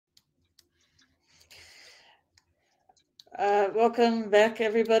Welcome back,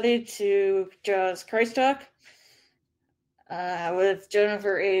 everybody, to Jaws Christ Talk with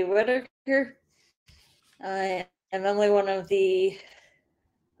Jennifer A. Whitaker. I am Emily, one of the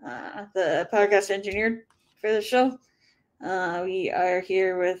podcast engineer for the show. We are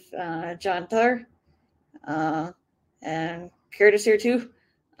here with John Thar and Curtis here too.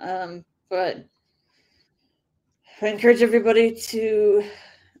 But I encourage everybody to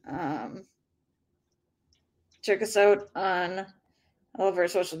check us out on all of our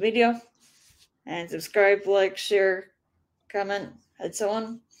social media and subscribe, like, share, comment, and so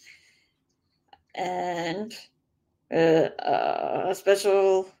on. And a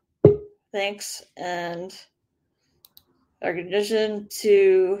special thanks and recognition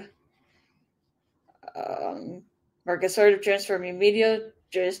to Marcus Hart of Transforming Media,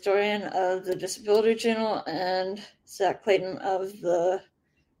 Jay Storian of the Disability Channel, and Zach Clayton of the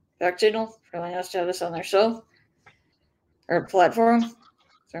Back Channel for allowing us to have us on their show or platform. So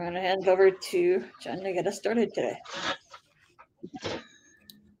I'm going to hand it over to John to get us started today.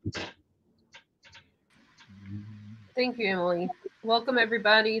 Thank you, Emily. Welcome,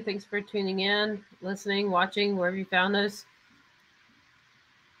 everybody. Thanks for tuning in, listening, watching, wherever you found us.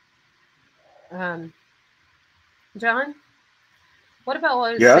 John, what about what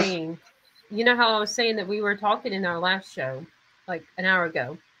I was saying? You know how I was saying that we were talking in our last show, like an hour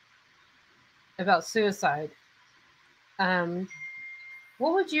ago, about suicide.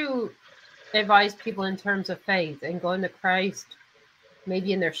 What would you advise people in terms of faith and going to Christ,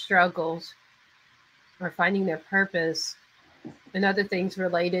 maybe in their struggles or finding their purpose and other things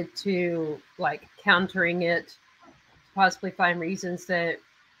related to like countering it, possibly find reasons that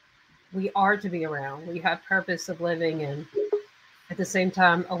we are to be around, we have purpose of living, and at the same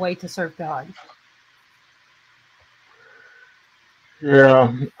time a way to serve God?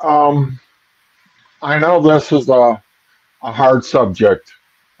 Yeah, I know this is a hard subject,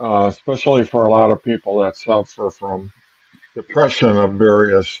 especially for a lot of people that suffer from depression of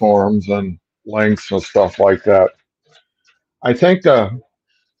various forms and lengths and stuff like that. I think I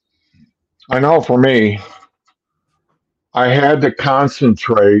know for me, I had to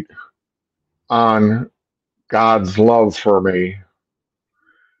concentrate on God's love for me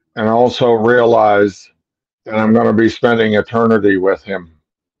and also realize that I'm going to be spending eternity with Him.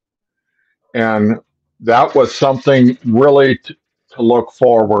 And that was something really to look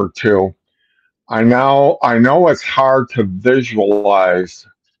forward to. I know it's hard to visualize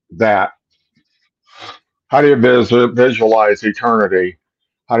that. How do you visualize eternity?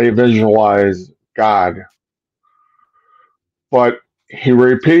 How do you visualize God? But He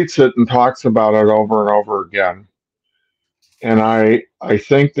repeats it and talks about it over and over again. And I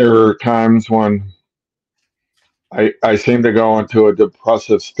think there are times when I seem to go into a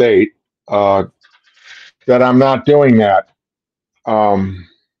depressive state that I'm not doing that. Again,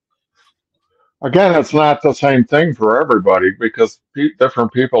 it's not the same thing for everybody because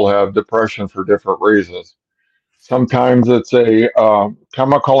different people have depression for different reasons. Sometimes it's a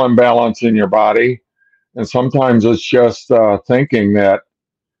chemical imbalance in your body, and sometimes it's just thinking that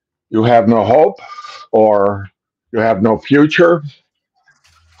you have no hope or you have no future.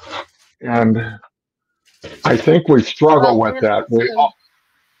 And I think we struggle with that.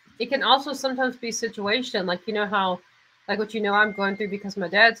 It can also sometimes be situation, like, you know how, like what I'm going through because my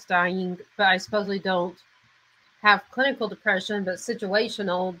dad's dying, but I supposedly don't have clinical depression, but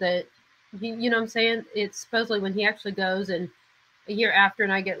situational that, you know what I'm saying? It's supposedly when he actually goes and a year after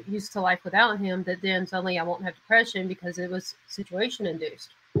and I get used to life without him, that then suddenly I won't have depression because it was situation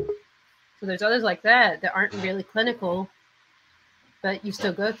induced. So there's others like that aren't really clinical, but you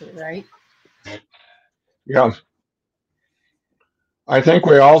still go through, right? Yeah. I think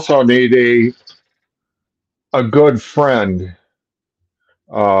we also need a good friend,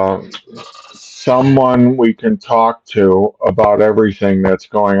 someone we can talk to about everything that's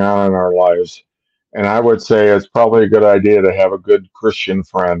going on in our lives. And I would say it's probably a good idea to have a good Christian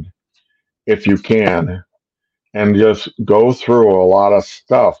friend if you can, and just go through a lot of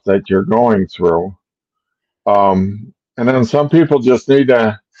stuff that you're going through. And then some people just need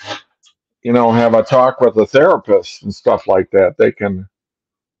to, have a talk with a therapist and stuff like that. They can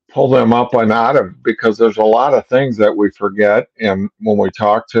pull them up and out of, because there's a lot of things that we forget. And when we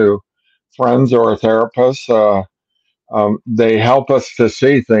talk to friends or a therapist, they help us to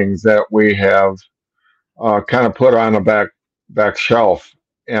see things that we have kind of put on a back shelf.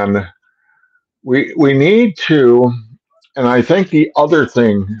 And we need to, and I think the other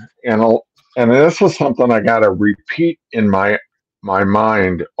thing, and this is something I got to repeat in my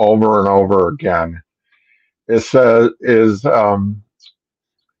mind over and over again, is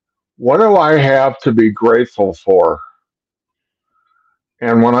what do I have to be grateful for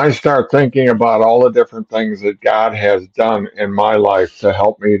And when I start thinking about all the different things that God has done in my life to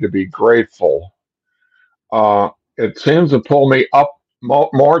help me to be grateful, uh, it seems to pull me up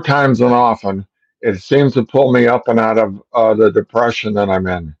more times than often. It seems to pull me up and out of the depression that I'm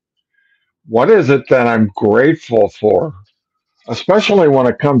in. What is it that I'm grateful for? Especially when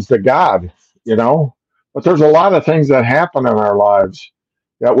it comes to God, you know? But there's a lot of things that happen in our lives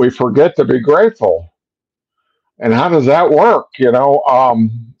that we forget to be grateful. And how does that work, you know?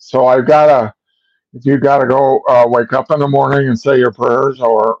 So I've got to, if you got to go wake up in the morning and say your prayers,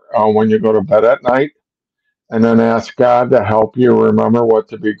 or when you go to bed at night, and then ask God to help you remember what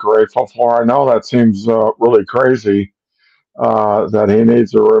to be grateful for. I know that seems really crazy that He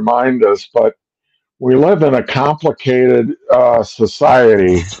needs to remind us, but we live in a complicated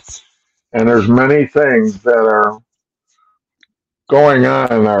society, and there's many things that are going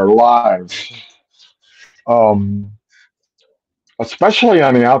on in our lives, um, especially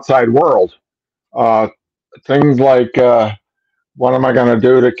on the outside world. Uh, Things like what am I going to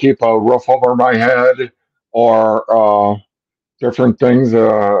do to keep a roof over my head, or different things,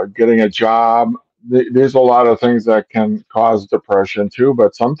 getting a job. There's a lot of things that can cause depression too,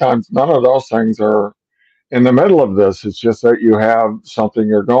 but sometimes none of those things are in the middle of this. It's just that you have something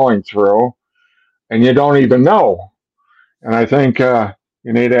you're going through and you don't even know. And I think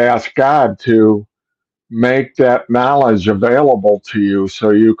you need to ask God to make that knowledge available to you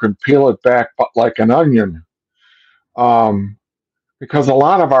so you can peel it back like an onion. Um, because a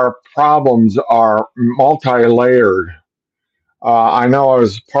lot of our problems are multi layered. I know I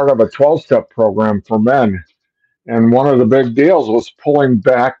was part of a 12-step program for men, and one of the big deals was pulling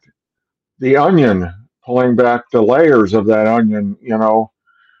back the onion, pulling back the layers of that onion, you know.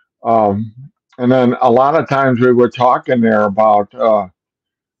 Um, and then a lot of times we would talk in there about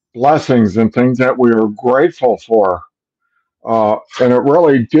blessings and things that we were grateful for. And it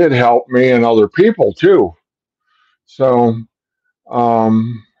really did help me and other people too. So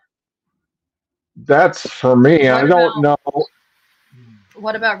um, that's for me. I don't know.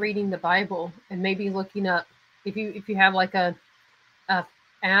 What about reading the Bible and maybe looking up if you have like a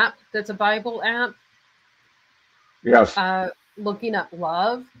app that's a Bible app? Yes. Looking up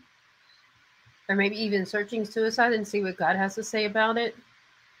love, or maybe even searching suicide and see what God has to say about it.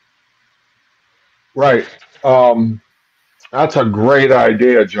 Right. That's a great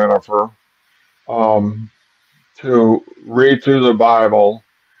idea, Jennifer. To read through the Bible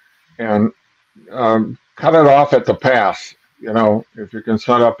and cut it off at the pass. You know, if you can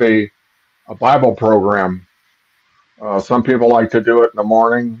set up a Bible program. Some people like to do it in the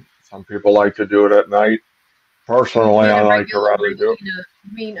morning. Some people like to do it at night. Personally, I like to rather do it. You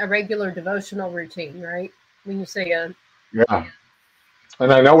mean a regular devotional routine, right? When you say Yeah.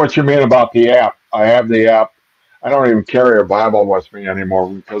 And I know what you mean about the app. I have the app. I don't even carry a Bible with me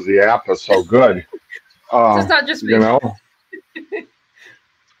anymore because the app is so good. It's not just me. You know.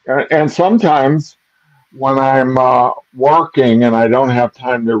 And sometimes when I'm working and I don't have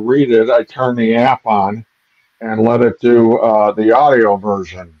time to read it, I turn the app on and let it do the audio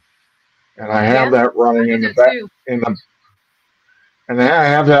version, and I have that running in the back. And I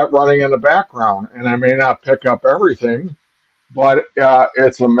have that running in the background, and I may not pick up everything, but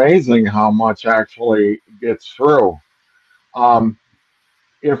it's amazing how much actually gets through.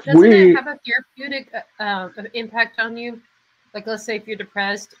 If Doesn't we it have a therapeutic impact on you? Like, let's say if you're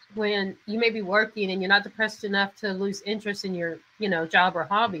depressed, when you may be working and you're not depressed enough to lose interest in your, job or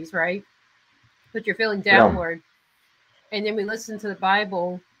hobbies, right? But you're feeling downward. Yeah. And then we listen to the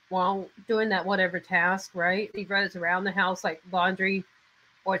Bible while doing that whatever task, right? Either it's around the house, like laundry,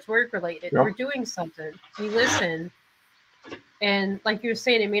 or it's work related. Yeah. We're doing something. We listen. And like you're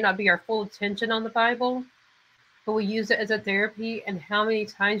saying, it may not be our full attention on the Bible, but we use it as a therapy. And how many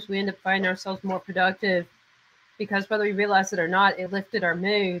times we end up finding ourselves more productive because whether we realize it or not, it lifted our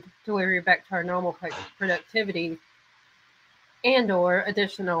mood to where we're back to our normal productivity and or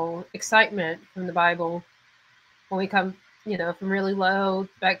additional excitement from the Bible when we come, from really low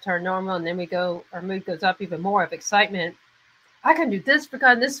back to our normal, and then our mood goes up even more of excitement. I can do this for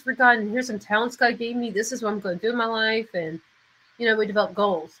God, and this for God, and here's some talents God gave me. This is what I'm going to do in my life. And, we develop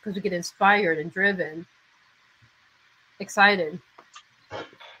goals because we get inspired and driven, excited.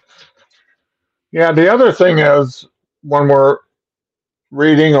 Yeah, the other thing is when we're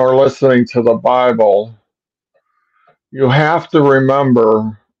reading or listening to the Bible, you have to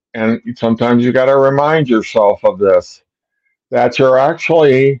remember, and sometimes you got to remind yourself of this, that you're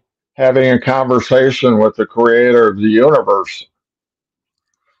actually having a conversation with the creator of the universe.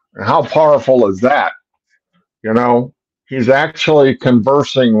 And how powerful is that? He's actually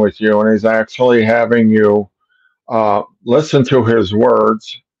conversing with you, and he's actually having you listen to his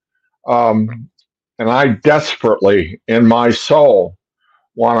words, um, and I desperately, in my soul,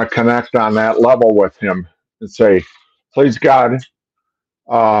 want to connect on that level with him and say, please, God,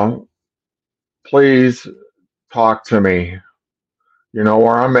 uh, please talk to me. You know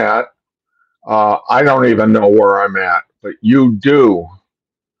where I'm at. I don't even know where I'm at, but you do.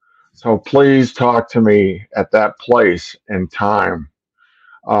 So please talk to me at that place and time.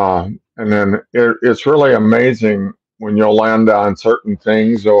 And then it's really amazing when you'll land on certain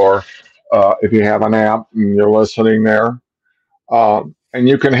things, or if you have an app and you're listening there. And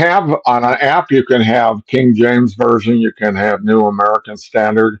you can have on an app, you can have King James Version, you can have New American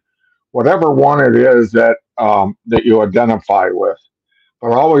Standard, whatever one it is that you identify with.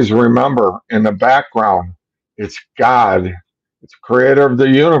 But always remember, in the background, it's God, it's creator of the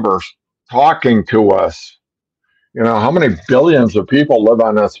universe talking to us. You know, how many billions of people live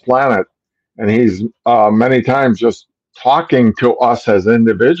on this planet? And he's many times just talking to us as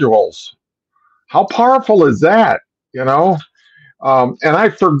individuals. How powerful is that? You know? And I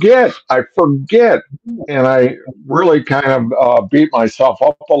forget, and I really kind of beat myself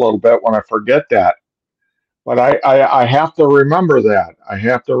up a little bit when I forget that. But I have to remember that. I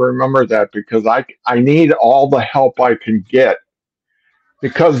have to remember that because I need all the help I can get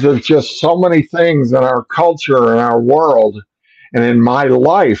because there's just so many things in our culture, in our world, and in my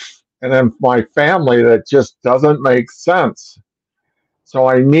life, and in my family that just doesn't make sense. So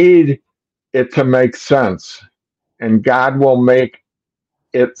I need it to make sense, and God will make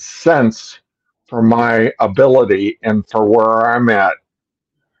it sense for my ability and for where I'm at.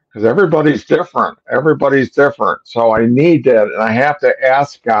 Because everybody's different. Everybody's different. So I need that, and I have to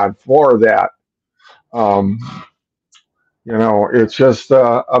ask God for that. Um, you know, it's just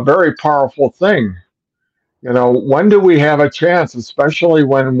a very powerful thing. You know, when do we have a chance, especially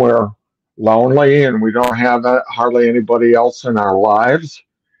when we're lonely and we don't have hardly anybody else in our lives,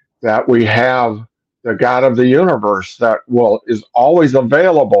 that we have the God of the universe that is always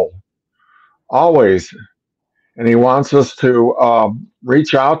available, always, and He wants us to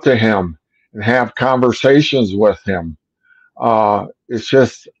reach out to Him and have conversations with Him. It's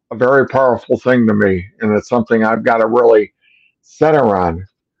just a very powerful thing to me, and it's something I've got to really center on.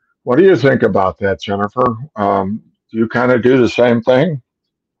 What do you think about that, Jennifer? Do you kind of do the same thing?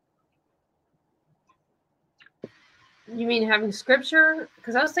 You mean having scripture?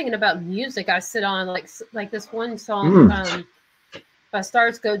 Because I was thinking about music. I sit on like this one song by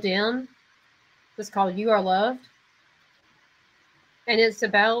Stars Go Down. It's called "You Are Loved," and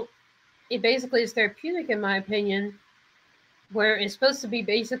it basically is therapeutic in my opinion, where it's supposed to be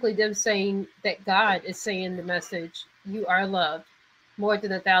basically them saying that God is saying the message, "You are loved, more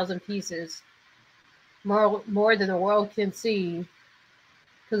than 1,000 pieces, more than the world can see.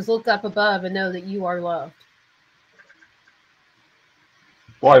 Because look up above and know that you are loved."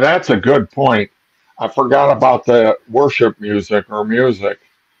 Boy, that's a good point. I forgot about the worship music or music.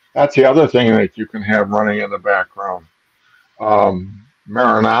 That's the other thing that you can have running in the background.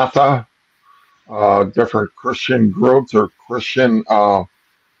 Maranatha, different Christian groups or Christian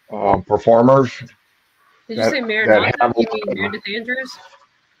performers. Did you say Maranatha? You mean Meredith Andrews?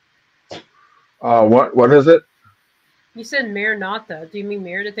 What is it? You said Maranatha. Do you mean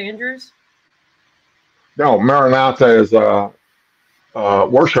Meredith Andrews? No, Maranatha is a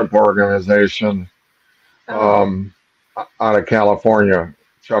worship organization out of California.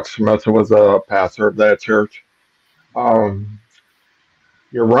 Chuck Smith was a pastor of that church.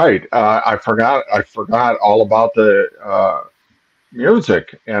 You're right. I forgot all about the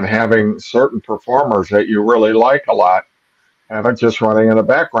music and having certain performers that you really like a lot. Have it just running in the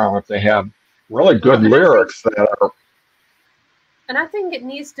background if they have really good lyrics that are. And I think it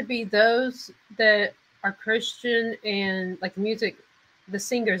needs to be those that are Christian and like music, the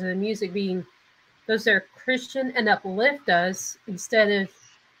singers and the music being those that are Christian and uplift us instead of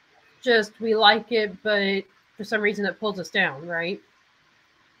just we like it, but for some reason it pulls us down, right?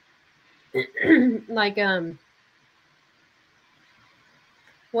 Like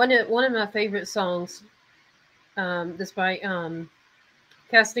one of my favorite songs, this by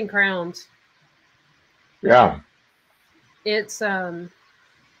Casting Crowns. Yeah. It's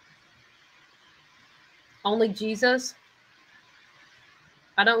Only Jesus.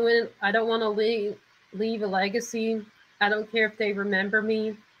 I don't want to leave a legacy. I don't care if they remember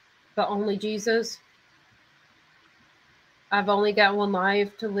me, but only Jesus. I've only got one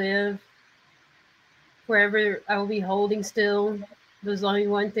life to live. Wherever I will be holding still, there's only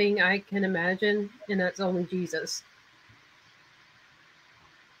one thing I can imagine, and that's only Jesus.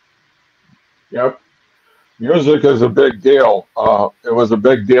 Yep. Music is a big deal. It was a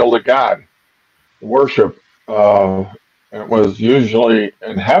big deal to God. Worship It was usually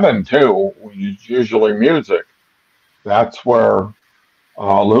in heaven too. Usually music. That's where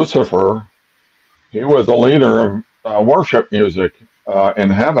Lucifer. He was a leader of worship music in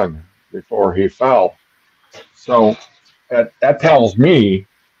heaven before he fell. So that tells me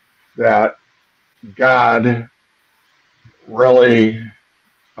that God really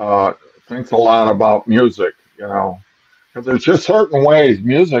uh, thinks a lot about music, because there's just certain ways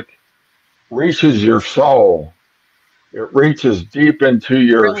music reaches your soul. It reaches deep into It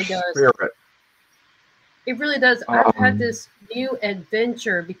your really does. spirit. It really does. I've had this new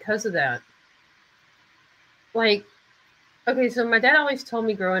adventure because of that. Like, okay, so my dad always told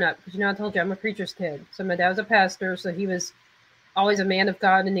me growing up, because I told you I'm a preacher's kid. So my dad was a pastor, so he was always a man of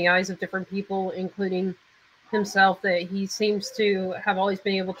God in the eyes of different people, including himself, that he seems to have always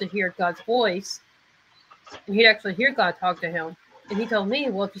been able to hear God's voice. And he'd actually hear God talk to him. And he told me,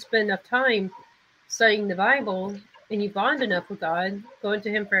 well, if you spend enough time studying the Bible and you bond enough with God, going to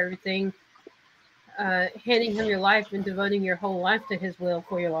him for everything, handing him your life and devoting your whole life to his will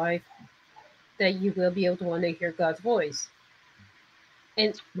for your life, that you will be able to one day hear God's voice.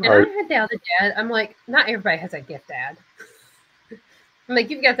 And Right. I had doubted Dad. I'm like, not everybody has that gift, Dad. I'm like,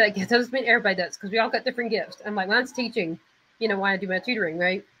 you've got that gift. That doesn't mean everybody does, because we all got different gifts. I'm like, mine's teaching, why I do my tutoring,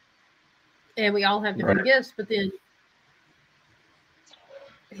 right? And we all have different gifts. But then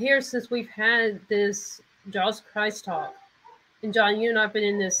here, since we've had this Jaws Christ talk, and John, you and I have been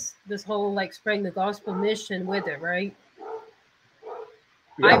in this whole like spreading the gospel mission with it, right?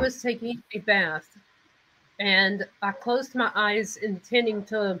 Yeah. I was taking a bath, and I closed my eyes intending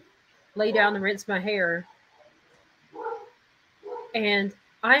to lay down and rinse my hair. And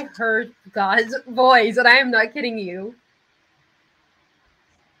I heard God's voice, and I am not kidding you.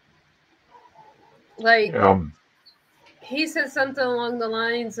 Like, he said something along the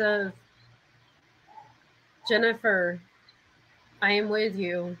lines of, Jennifer, I am with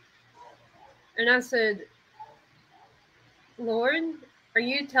you. And I said, Lord, are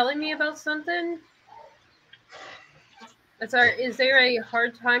you telling me about something? I said, is there a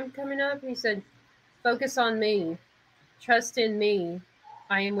hard time coming up? He said, focus on me. Trust in me.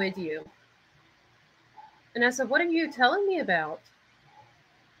 I am with you. And I said, what are you telling me about?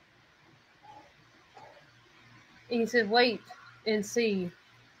 And he said, wait and see,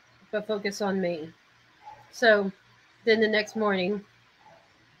 but focus on me. So then the next morning,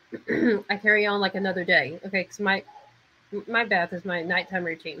 I carry on like another day. Okay, because my bath is my nighttime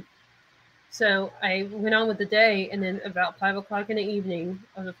routine. So I went on with the day, and then about 5 o'clock in the evening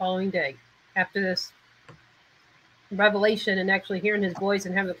of the following day, after this revelation and actually hearing his voice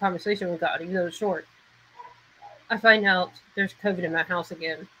and having a conversation with God, even though it's short, I find out there's COVID in my house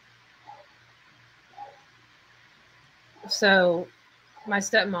again. So my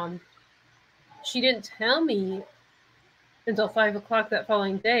stepmom, she didn't tell me until 5 o'clock that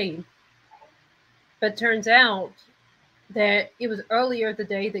following day. But turns out that it was earlier the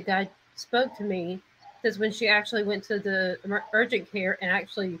day that God spoke to me, because when she actually went to the urgent care and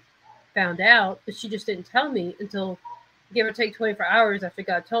actually found out, but she just didn't tell me until give or take 24 hours after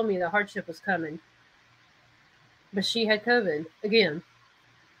God told me the hardship was coming. But she had COVID again.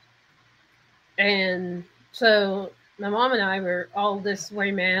 And so my mom and I were all this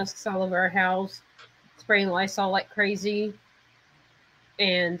wearing masks all over our house, spraying Lysol like crazy.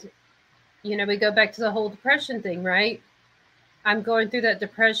 And, we go back to the whole depression thing, right? I'm going through that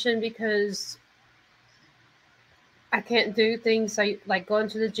depression because I can't do things like going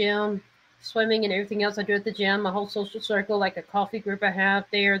to the gym, swimming, and everything else I do at the gym, my whole social circle, like a coffee group I have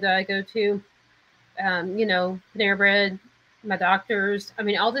there that I go to, Panera Bread, my doctors. I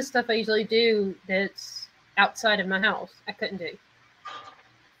mean, all this stuff I usually do that's outside of my house, I couldn't do.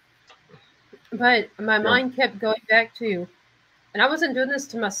 But my mind kept going back to, and I wasn't doing this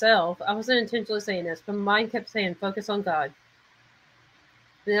to myself. I wasn't intentionally saying this, but my mind kept saying, focus on God.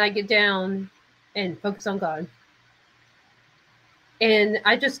 Then I get down and focus on God. And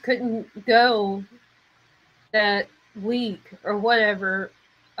I just couldn't go that week or whatever,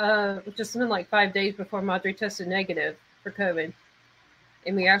 just something like 5 days before Madre tested negative for COVID.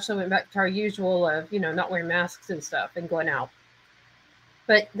 And we actually went back to our usual of, not wearing masks and stuff and going out.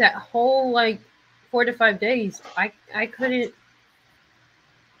 But that whole 4 to 5 days, I couldn't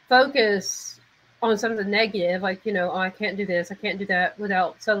focus on something negative, like, oh, I can't do this, I can't do that,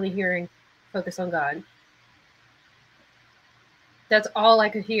 without suddenly hearing, focus on God. That's all I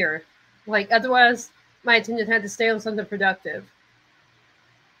could hear. Otherwise, my attention had to stay on something productive.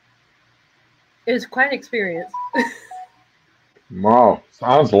 It was quite an experience. Wow,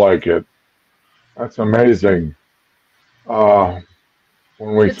 sounds like it. That's amazing. When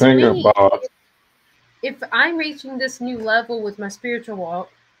we think about if I'm reaching this new level with my spiritual walk,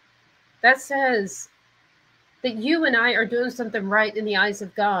 that says that you and I are doing something right in the eyes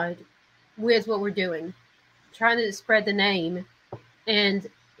of God with what we're doing, trying to spread the name. And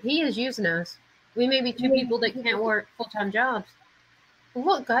He is using us. We may be two people that can't work full-time jobs. But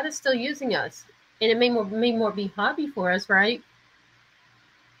look, God is still using us. And it may more be hobby for us, right?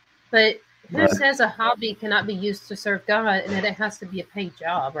 But who Right. says a hobby cannot be used to serve God and that it has to be a paid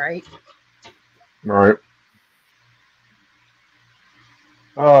job, right? Right.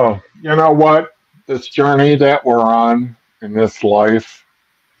 Oh, you know what? This journey that we're on in this life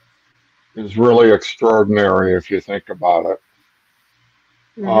is really extraordinary if you think about it.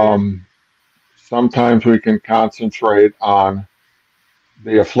 Mm-hmm. Um, Sometimes we can concentrate on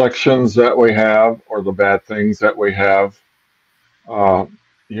the afflictions that we have or the bad things that we have. Uh,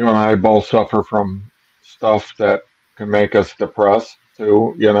 you and I both suffer from stuff that can make us depressed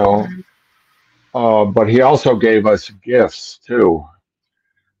too, you know. Mm-hmm. But he also gave us gifts too.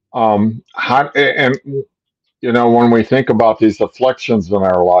 And you know, when we think about these afflictions in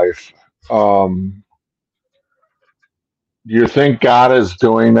our life, um, do you think God is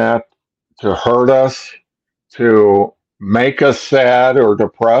doing that to hurt us, to make us sad or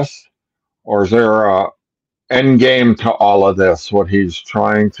depressed, or is there a end game to all of this? What He's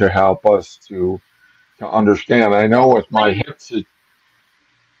trying to help us to understand. I know Well, with my hips,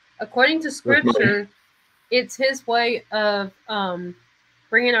 according to with my Scripture, it's His way of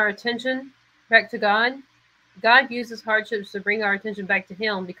bringing our attention back to God. God uses hardships to bring our attention back to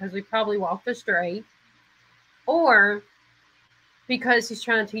Him because we probably walked astray, or because He's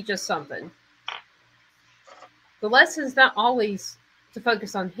trying to teach us something. The lesson's not always to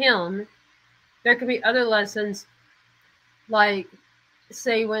focus on Him. There could be other lessons, like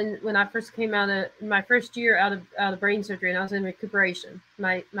say when I first came out of my first year out of brain surgery and I was in recuperation.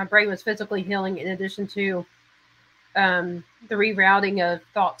 My brain was physically healing in addition to the rerouting of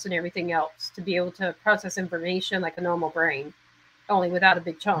thoughts and everything else to be able to process information like a normal brain, only without a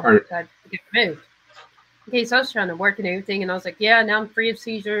big chunk right, that get removed. Okay, so I was trying to work and everything, and I was like, yeah, now I'm free of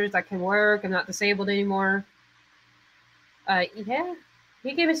seizures. I can work. I'm not disabled anymore. Yeah,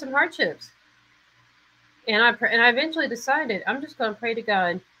 He gave me some hardships, and I eventually decided I'm just going to pray to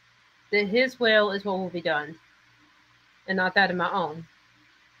God that His will is what will be done, and not that of my own.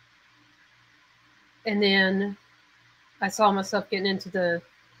 And then I saw myself getting into the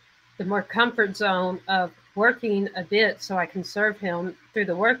more comfort zone of working a bit so I can serve Him through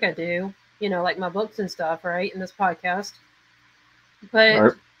the work I do, like my books and stuff, right, in this podcast. But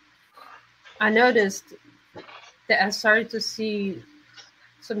right, I noticed that I started to see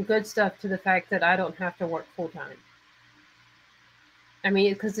some good stuff to the fact that I don't have to work full time. I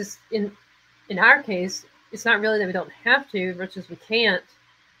mean, because it's in our case, it's not really that we don't have to versus we can't,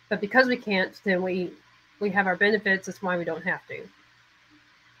 but because we can't, then we have our benefits. That's why we don't have to,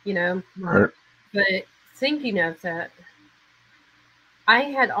 you know. right, But thinking of that, I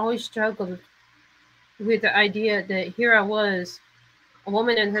had always struggled with the idea that here I was, a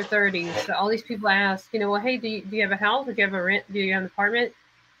woman in her 30s, that all these people ask, well, hey, do you have a house? Or do you have a rent? Do you have an apartment?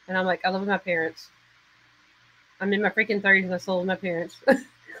 And I'm like, I live with my parents. I'm in my freaking 30s and I still live with my parents.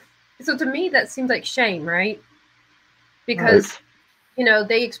 So to me, that seems like shame, right? right. Because,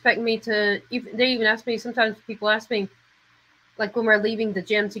 they expect me to, they even ask me, sometimes people ask me, like when we're leaving the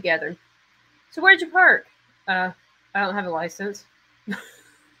gym together, so where'd you park? I don't have a license.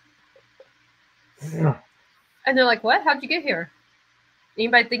 Yeah, And they're like, what? How'd you get here?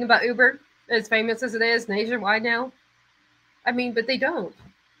 Anybody think about Uber? As famous as it is nationwide now? I mean, but they don't.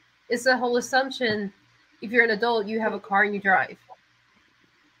 It's the whole assumption if you're an adult, you have a car and you drive.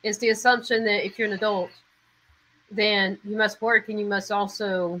 It's the assumption that if you're an adult, then you must work and you must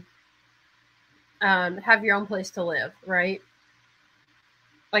also have your own place to live, right?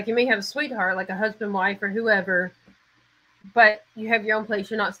 Like you may have a sweetheart, like a husband, wife, or whoever, but you have your own place.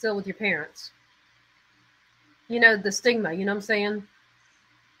 You're not still with your parents. The stigma, you know what I'm saying?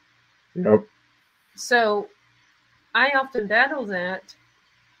 yep, So I often battle that,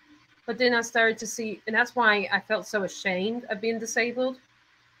 but then I started to see, and that's why I felt so ashamed of being disabled.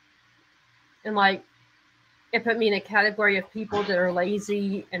 And like, it put me in a category of people that are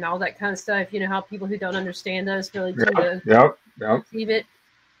lazy and all that kind of stuff. You know how people who don't understand us really tend yep, to yep, yep. perceive it.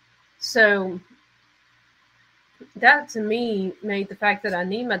 So that to me made the fact that I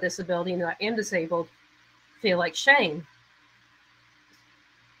need my disability and that I am disabled feel like shame.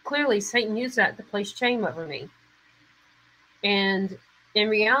 Clearly, Satan used that to place shame over me. And in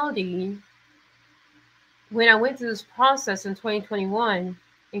reality, when I went through this process in 2021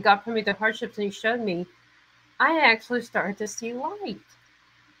 and got through the hardships and He showed me, I actually started to see light.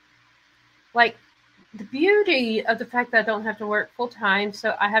 Like, the beauty of the fact that I don't have to work full time,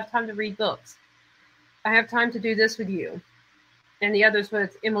 so I have time to read books. I have time to do this with you, and the others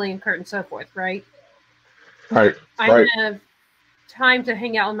with Emily and Kurt and so forth, right? Right. I Right. have time to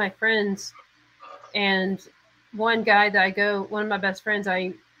hang out with my friends, and one guy that one of my best friends,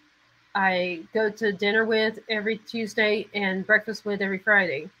 I go to dinner with every Tuesday and breakfast with every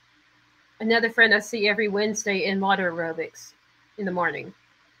Friday. Another friend I see every Wednesday in water aerobics in the morning,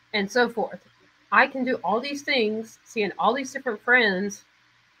 and so forth. I can do all these things, seeing all these different friends,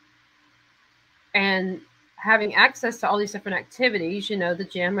 and having access to all these different activities, the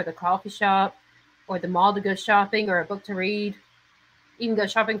gym or the coffee shop or the mall to go shopping or a book to read, even go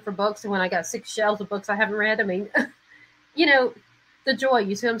shopping for books. And when I got 6 shelves of books I haven't read, I mean, the joy,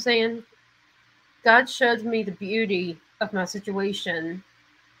 you see what I'm saying? God showed me the beauty of my situation.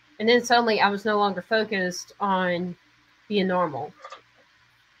 And then suddenly I was no longer focused on being normal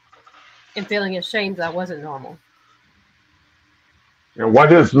and feeling ashamed that I wasn't normal.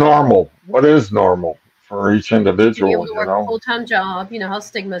 What is normal? What is normal for each To be able individual? to work a full-time job, how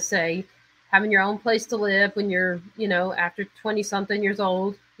stigmas say, having your own place to live when you're, after 20-something years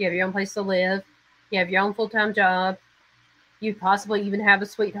old, you have your own place to live, you have your own full-time job, you possibly even have a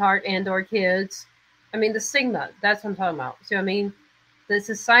sweetheart and or kids. I mean, the stigma, that's what I'm talking about. See what I mean? The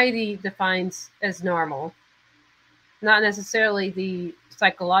society defines as normal, not necessarily the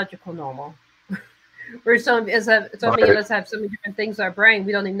psychological normal. Where so many of us have so many different things in our brain,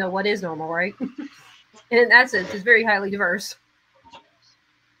 we don't even know what is normal, right? And in that sense, it's very highly diverse.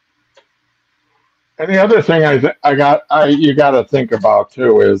 And the other thing you got to think about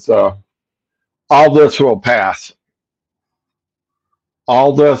too is all this will pass.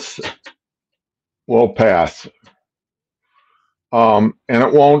 All this will pass. And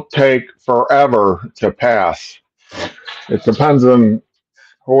it won't take forever to pass. It depends on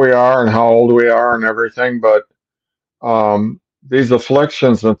who we are and how old we are and everything, but these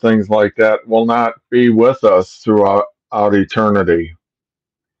afflictions and things like that will not be with us throughout eternity.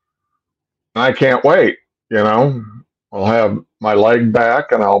 I can't wait, I'll have my leg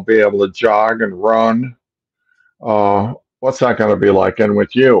back and I'll be able to jog and run. What's that going to be like? And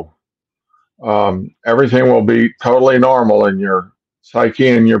with you, everything will be totally normal in your psyche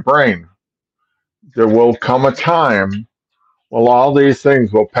and your brain. There will come a time when all these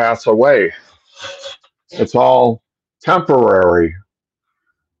things will pass away. It's all temporary.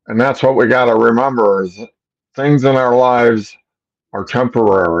 And that's what we got to remember is things in our lives are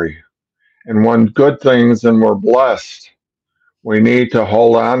temporary. And when good things and we're blessed, we need to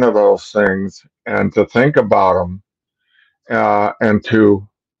hold on to those things and to think about them and to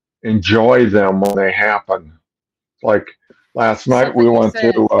enjoy them when they happen. Like last night we went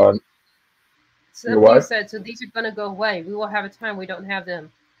to... you said, so these are going to go away. We will have a time we don't have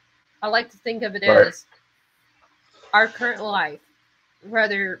them. I like to think of it as our current life,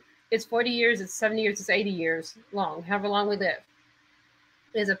 whether it's 40 years, it's 70 years, it's 80 years long, however long we live,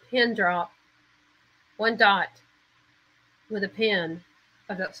 is a pin drop, one dot with a pen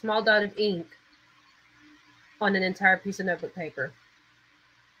of that small dot of ink on an entire piece of notebook paper.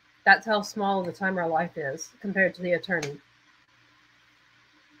 That's how small the time our life is compared to the eternity.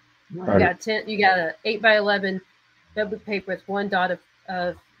 Right. You got a 8x11 notebook paper with one dot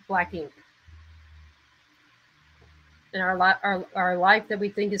of black ink. And our life that we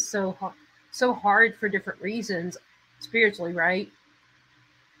think is so hard for different reasons, spiritually, right?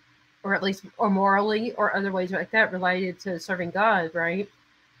 Or at least, or morally, or other ways like that related to serving God, right?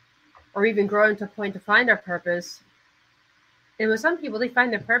 Or even growing to a point to find our purpose. And with some people, they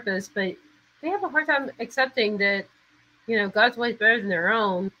find their purpose, but they have a hard time accepting that, God's way is better than their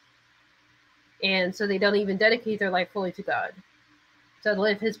own. And so they don't even dedicate their life fully to God, to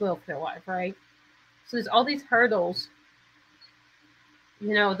live His will for their life, right? So there's all these hurdles,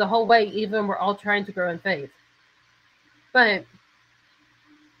 the whole way, even we're all trying to grow in faith. But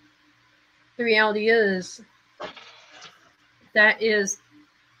the reality is that is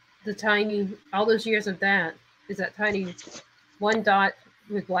all those years of that is that tiny one dot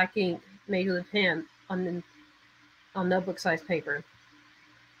with black ink made with a pen on notebook-sized paper.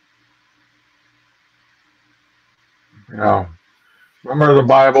 Yeah. Remember the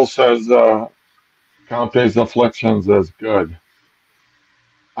Bible says, count these afflictions as good.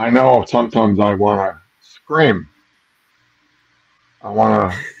 I know sometimes I want to scream. I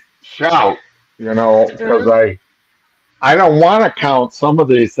want to shout, because I don't want to count some of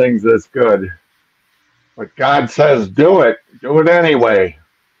these things as good. But God says, do it anyway.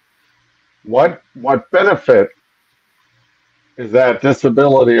 What benefit is that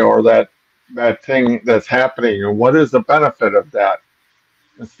disability or that thing that's happening, and what is the benefit of that?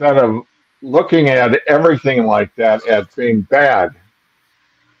 Instead of looking at everything like that as being bad.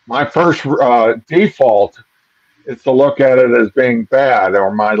 My first default is to look at it as being bad,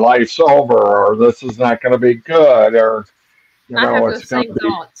 or my life's over, or this is not going to be good, or I have it's those going same to be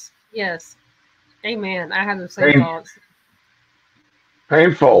thoughts. Yes. Amen. I have those same pain, thoughts.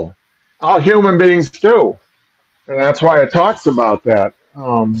 painful. All human beings do, and that's why it talks about that.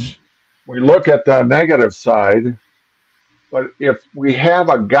 We look at the negative side, but if we have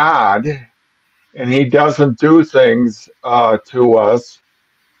a God and He doesn't do things to us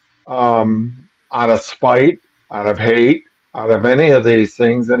out of spite, out of hate, out of any of these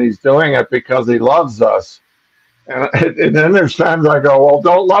things, and He's doing it because He loves us. And then there's times I go, well,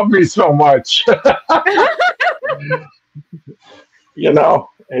 don't love me so much.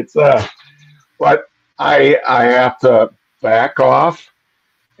 It's but I have to back off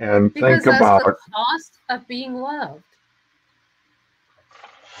and Because think that's the about. cost of being loved.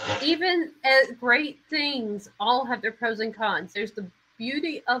 Even great things all have their pros and cons. There's the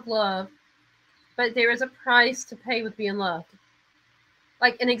beauty of love, but there is a price to pay with being loved.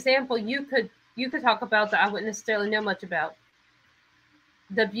 Like an example, you could talk about that I wouldn't necessarily know much about.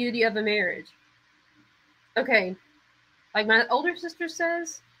 The beauty of a marriage. Okay, like my older sister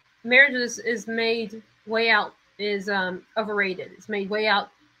says, marriage is made way out, is overrated. It's made way out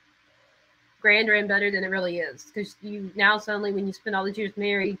grander and better than it really is. Because you now suddenly, when you spend all these years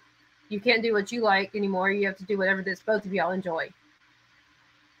married, you can't do what you like anymore. You have to do whatever that's both of y'all enjoy.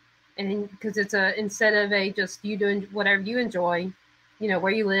 And because it's instead of just you doing whatever you enjoy,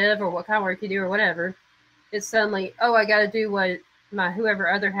 where you live or what kind of work you do or whatever, it's suddenly, oh, I got to do what my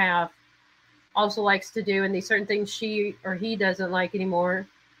whoever other half also likes to do, and these certain things she or he doesn't like anymore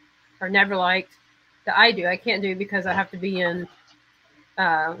or never liked that I do. I can't do because I have to be in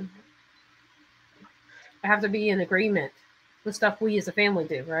agreement with stuff we as a family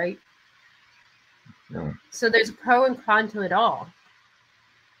do, right? Yeah. So there's a pro and con to it all.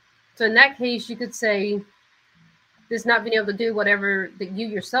 So in that case, you could say this not being able to do whatever that you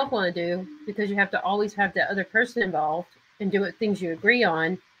yourself want to do because you have to always have the other person involved and do what things you agree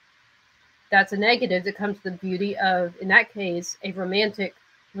on. That's a negative that comes to the beauty of, in that case, a romantic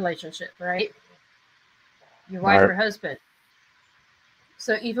relationship, right? Your wife or husband.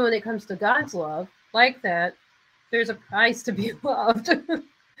 So even when it comes to God's love, like that, there's a price to be loved.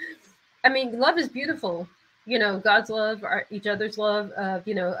 I mean, love is beautiful. God's love, each other's love,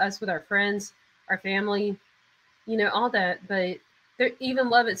 us with our friends, our family, all that. But even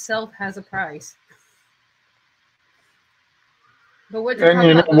love itself has a price. But what you're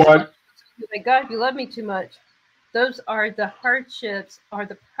talking about, what? Like, God, you love me too much. Those are the hardships, are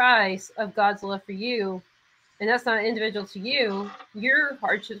the price of God's love for you. And that's not individual to you. Your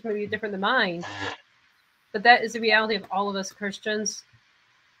hardships may be different than mine. But that is the reality of all of us Christians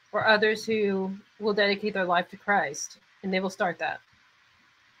or others who will dedicate their life to Christ. And they will start that.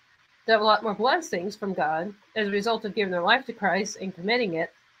 They have a lot more blessings from God as a result of giving their life to Christ and committing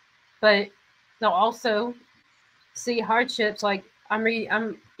it. But they'll also see hardships like I'm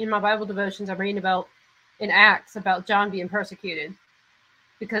in my Bible devotions, I'm reading about in Acts about John being persecuted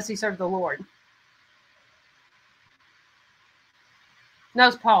because he served the Lord. No,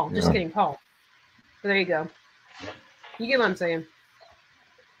 it's Paul. Yeah. Just kidding, Paul. So there you go. You get what I'm saying?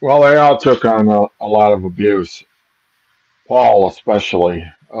 Well, they all took on a lot of abuse. Paul especially.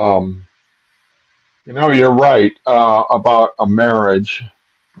 You're right about a marriage.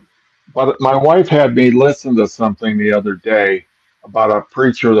 But my wife had me listen to something the other day about a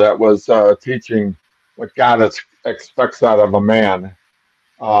preacher that was teaching what God expects out of a man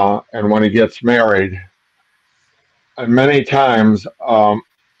and when he gets married. And many times,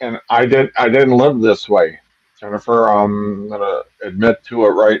 and I didn't live this way. Jennifer, I'm going to admit to it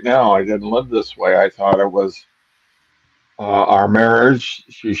right now. I didn't live this way. I thought it was our marriage.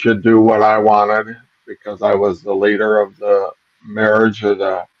 She should do what I wanted because I was the leader of the marriage or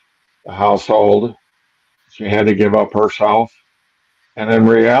the household. She had to give up herself. And in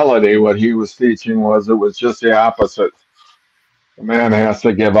reality, what he was teaching was it was just the opposite. The man has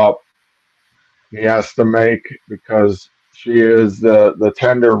to give up. He has to make, because she is the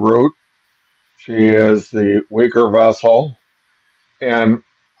tender root. She is the weaker vessel. And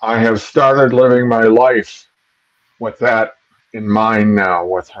I have started living my life with that in mind now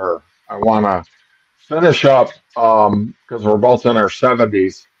with her. I want to finish up because we're both in our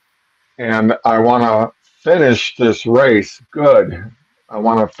 70s. And I want to finish this race good. I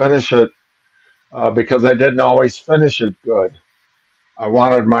want to finish it because I didn't always finish it good. I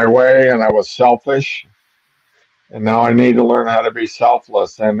wanted my way and I was selfish. And now I need to learn how to be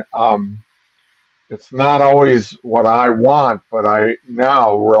selfless. And it's not always what I want, but I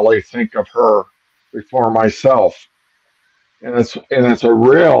now really think of her before myself. And it's a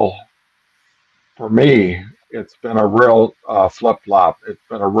real, for me, it's been a real flip flop. It's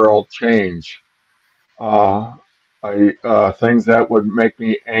been a real change. Uh, things that would make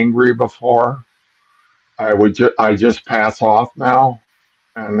me angry before, I just pass off now,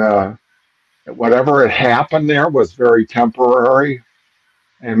 and whatever had happened there was very temporary.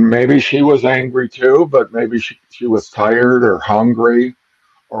 And maybe she was angry too, but maybe she was tired or hungry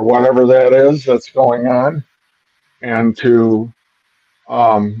or whatever that is that's going on. And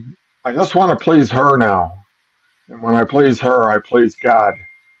I just want to please her now. And when I please her, I please God.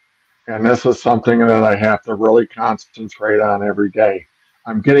 And this is something that I have to really concentrate on every day.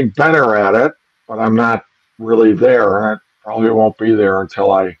 I'm getting better at it, but I'm not really there. And I probably won't be there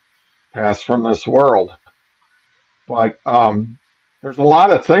until I pass from this world. But there's a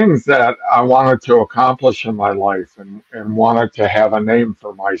lot of things that I wanted to accomplish in my life, and wanted to have a name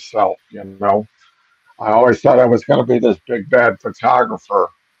for myself, you know. I always thought I was going to be this big bad photographer,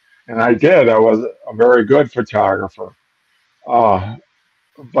 and I did. I was a very good photographer. Uh,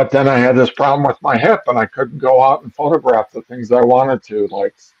 but then I had this problem with my hip, and I couldn't go out and photograph the things I wanted to,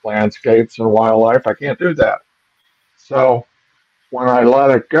 like landscapes and wildlife. I can't do that. So when I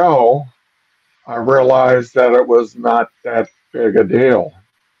let it go, I realized that it was not that big a deal.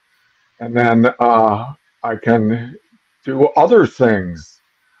 And then I can do other things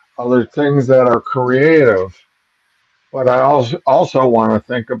that are creative. But I also want to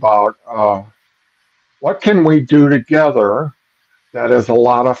think about what can we do together that is a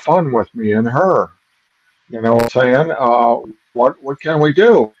lot of fun with me and her. You know what I'm saying? What can we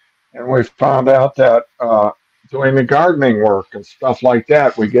do? And we found out that doing the gardening work and stuff like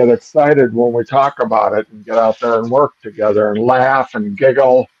that, we get excited when we talk about it and get out there and work together and laugh and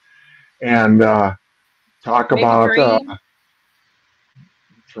giggle and talk Maybe about dream.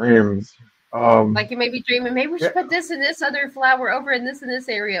 dreams. Like you may be dreaming, maybe we should put this and this other flower over in this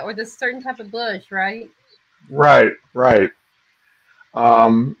area, or this certain type of bush, right? Right, right.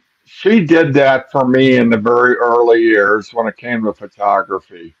 She did that for me in the very early years when it came to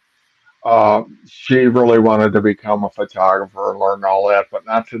photography. She really wanted to become a photographer and learn all that, but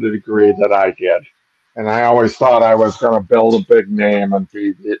not to the degree that I did. And I always thought I was going to build a big name and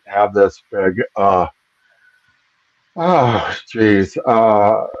have this big, geez,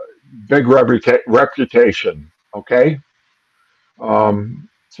 big reputation. Okay,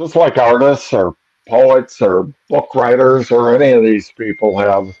 just like artists or poets or book writers or any of these people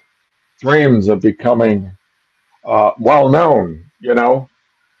have dreams of becoming well known. You know,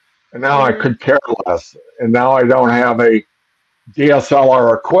 and now I Mm-hmm. could care less. And now I don't have a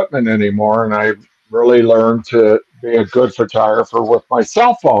DSLR equipment anymore, and I've really learned to be a good photographer with my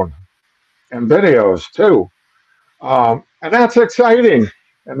cell phone and videos too. And that's exciting.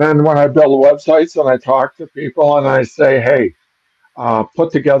 And then when I build websites and I talk to people and I say, hey,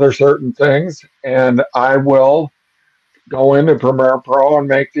 put together certain things, and I will go into Premiere Pro and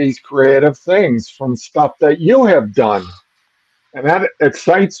make these creative things from stuff that you have done. And that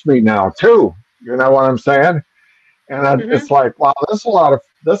excites me now too. You know what I'm saying? And Mm-hmm. it's like, wow, this is a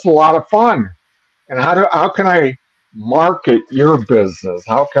lot of fun. And how can I market your business?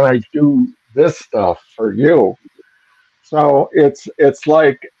 How can I do this stuff for you? So it's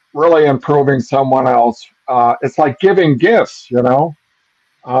like really improving someone else. It's like giving gifts, you know.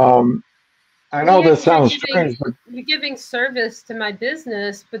 Um, I know Yeah, this because sounds strange, but you're giving service to my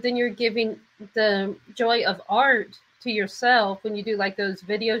business, but then you're giving the joy of art to yourself when you do like those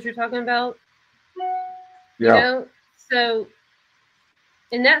videos you're talking about, you yeah, know? So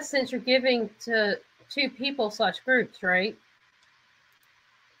in that sense, you're giving to two people slash groups, right?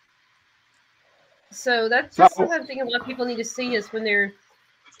 So that's so something I think a lot of people need to see is when they're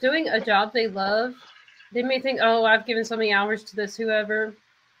doing a job they love, they may think, oh, I've given so many hours to this, whoever.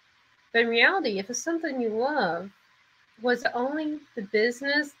 But in reality, if it's something you love, was it only the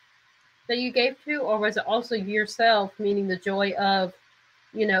business that you gave to, or was it also yourself, meaning the joy of,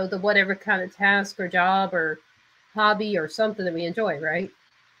 the whatever kind of task or job or hobby or something that we enjoy, right?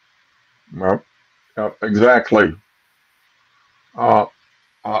 well, exactly. Uh,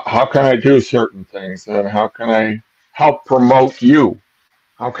 how can I do certain things, and how can I help promote you?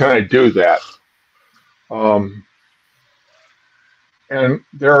 How can I do that? Um, and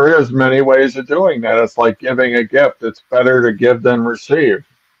there is many ways of doing that. It's like giving a gift. It's better to give than receive.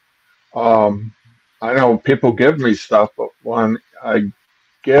 Um, I know people give me stuff, but when I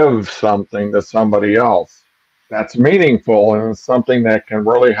give something to somebody else that's meaningful and it's something that can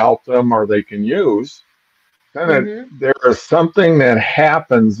really help them or they can use, then Mm-hmm. there is something that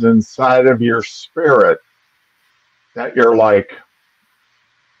happens inside of your spirit that you're like,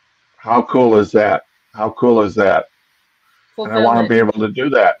 how cool is that? How cool is that? And I want to Fulfillment. be able to do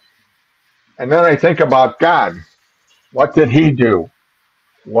that. And then I think about God. What did he do?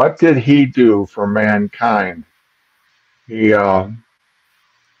 What did he do for mankind? He I'm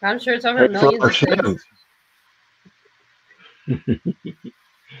sure it's over paid for millions our of things. sins.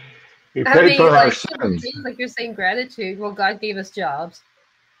 He I paid mean, for our like simple sins. things like you're saying gratitude. Well, God gave us jobs.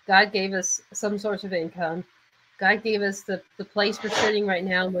 God gave us some source of income. God gave us the place we're sitting right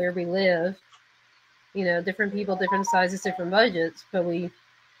now where we live. You know, different people, different sizes, different budgets, but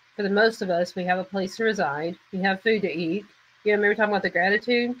for the most of us, we have a place to reside. We have food to eat. You know, remember talking about the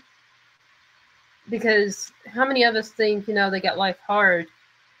gratitude? Because how many of us think, you know, they got life hard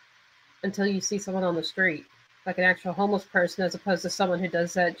until you see someone on the street, like an actual homeless person, as opposed to someone who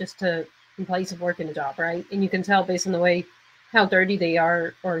does that just to in place of working a job, right? And you can tell based on the way how dirty they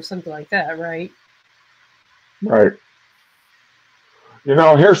are or something like that, right? Right. You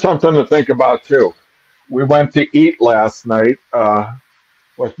know, here's something to think about too. We went to eat last night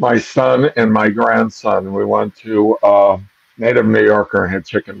with my son and my grandson. We went to Native New Yorker and had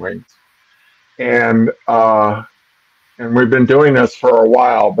chicken wings. And and we've been doing this for a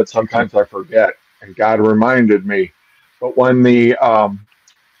while, but sometimes I forget. And God reminded me. But when the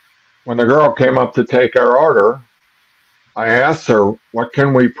girl came up to take our order, I asked her, "What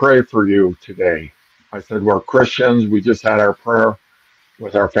can we pray for you today?" I said, "We're Christians. We just had our prayer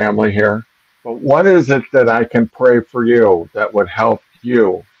with our family here. But what is it that I can pray for you that would help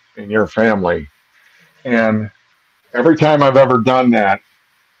you and your family?" And every time I've ever done that,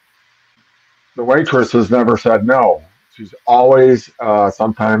 the waitress has never said no. She's always,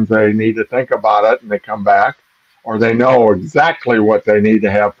 sometimes they need to think about it and they come back, or they know exactly what they need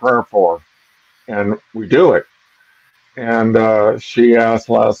to have prayer for, and we do it. And she asked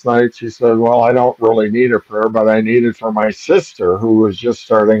last night, she said, "Well, I don't really need a prayer, but I need it for my sister who was just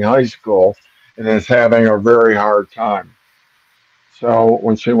starting high school and is having a very hard time." So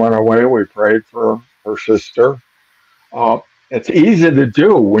when she went away, we prayed for her sister. Uh, it's easy to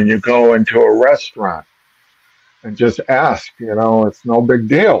do when you go into a restaurant and just ask, you know, it's no big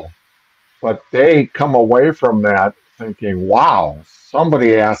deal. But they come away from that thinking, wow,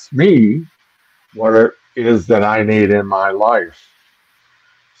 somebody asked me what it is that I need in my life.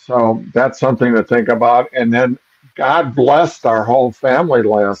 So that's something to think about. And then God blessed our whole family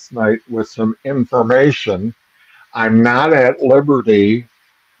last night with some information. I'm not at liberty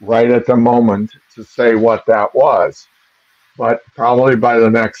right at the moment to say what that was, but probably by the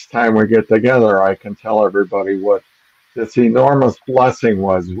next time we get together, I can tell everybody what this enormous blessing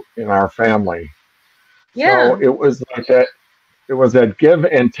was in our family. So Yeah. it was like that, it was a give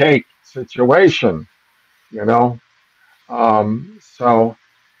and take situation, you know. So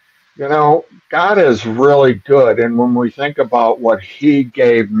you know, God is really good. And when we think about what He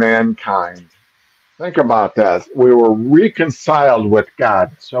gave mankind, think about that. We were reconciled with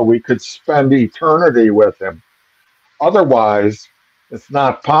God so we could spend eternity with Him. Otherwise, it's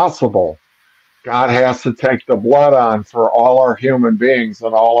not possible. God has to take the blood on for all our human beings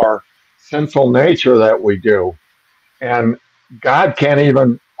and all our sinful nature that we do. And God can't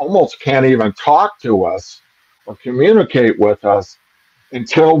even, almost can't even talk to us or communicate with us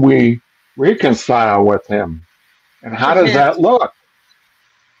until we reconcile with Him. And how does Repent. that look?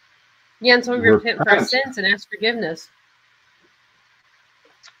 Yeah, and so we repent for our Repent. sins and ask forgiveness.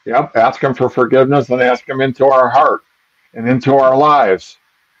 Yep. Ask Him for forgiveness and ask Him into our heart and into our lives.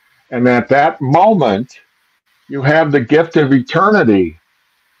 And at that moment, you have the gift of eternity.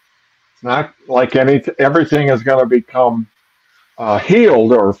 It's not like everything is going to become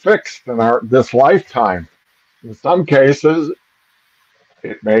healed or fixed in this lifetime. In some cases,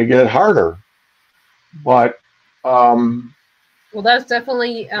 it may get harder, but Well, that's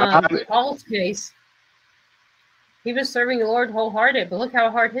definitely God, Paul's case. He was serving the Lord wholehearted, but look how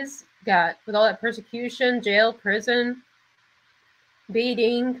hard his got with all that persecution, jail, prison,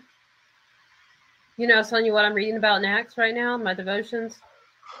 beating. You know, I was telling you what I'm reading about in Acts right now, my devotions.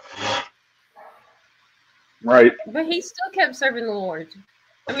 right? But he still kept serving the Lord.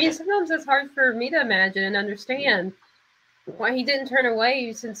 I mean, sometimes it's hard for me to imagine and understand why he didn't turn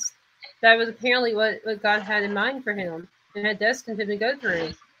away, since that was apparently what God had in mind for him and had destined him to go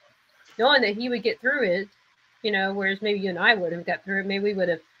through. Knowing that he would get through it, you know, whereas maybe you and I would have got through it. Maybe we would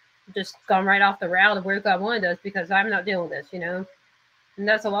have just gone right off the route of where God wanted us, because I'm not dealing with this, you know? And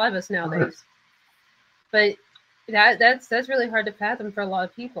that's a lot of us nowadays. But that's really hard to fathom for a lot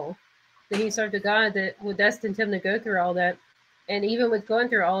of people, that he served a God that would destined him to go through all that, And even with going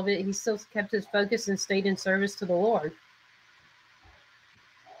through all of it, he still kept his focus and stayed in service to the Lord.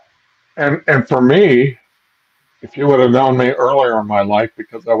 And for me, if you would have known me earlier in my life,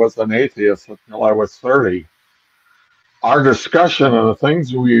 because I was an atheist until I was 30, our discussion of the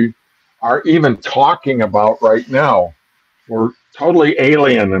things we are even talking about right now were totally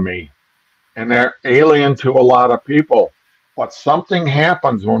alien to me. And they're alien to a lot of people. But something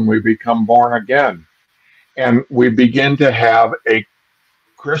happens when we become born again. And we begin to have a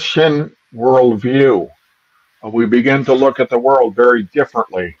Christian worldview. We begin to look at the world very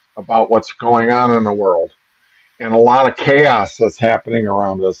differently about what's going on in the world. And a lot of chaos that's happening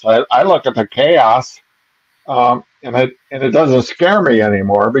around us. I look at the chaos, and it doesn't scare me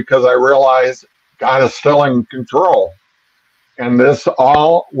anymore because I realize God is still in control. And this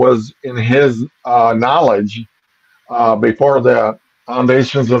all was in his knowledge before the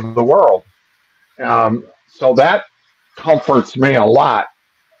foundations of the world. So that comforts me a lot.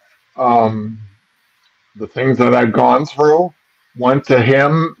 The things that I've gone through went to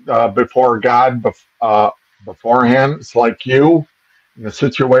him before God beforehand. It's like you, in the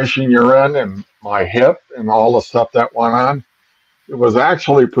situation you're in, and my hip, and all the stuff that went on. It was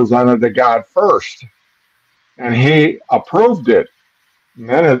actually presented to God first, and he approved it.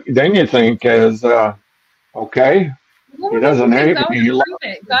 And then you think is okay. Well, He doesn't hate God me. He loves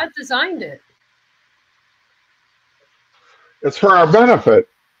approved it. God designed it. It's for our benefit,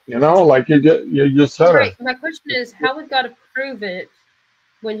 like you just said Right. it. My question is, how would God approve it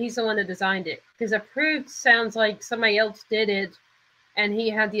when he's the one that designed it? Because approved sounds like somebody else did it and he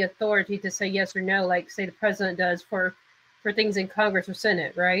had the authority to say yes or no, like say the president does for things in Congress or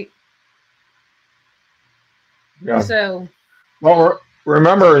Senate, right? Yeah. So, well,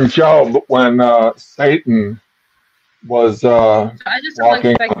 remember in Job when Satan was I just don't like the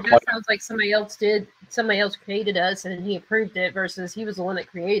walking. fact that sounds like somebody else created us and he approved it versus he was the one that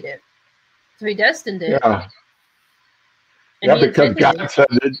created it. So he destined it. Yeah. And he Because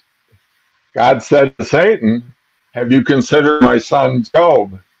intended God said to Satan, "Have you considered my son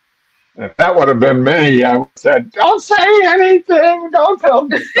Job?" And if that would have been me, I would have said, "Don't say anything. Don't tell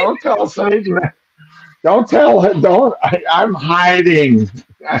Satan. Don't tell him. I'm hiding."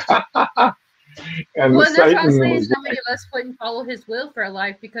 And well, and that's what I'm Satan saying. was How many of us wouldn't follow his will for a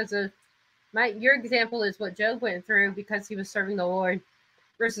life because of your example is what Job went through because he was serving the Lord,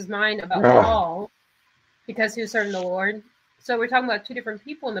 versus mine about Paul because he was serving the Lord. So we're talking about two different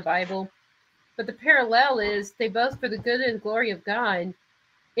people in the Bible, but the parallel is they both, for the good and glory of God,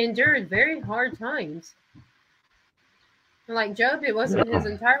 endured very hard times. And like Job, it wasn't his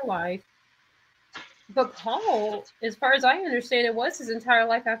entire life. But Paul, as far as I understand, it was his entire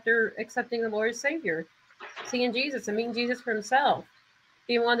life after accepting the Lord as Savior, seeing Jesus and meeting Jesus for himself,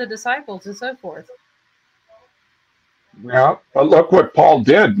 being one of the disciples and so forth. Yeah, but look what Paul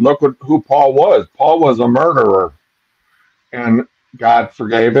did. Look who Paul was. Paul was a murderer, and God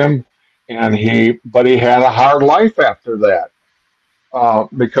forgave him, but he had a hard life after that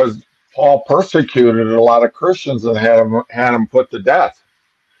because Paul persecuted a lot of Christians and had him put to death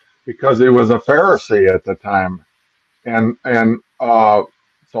because he was a Pharisee at the time, and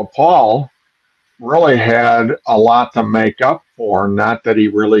so Paul really had a lot to make up for. Not that he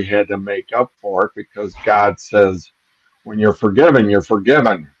really had to make up for it, because God says, when you're forgiven, you're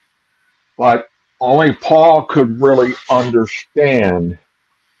forgiven. But only Paul could really understand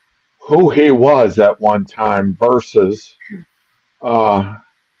who he was at one time versus who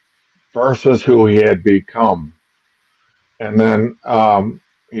he had become. And then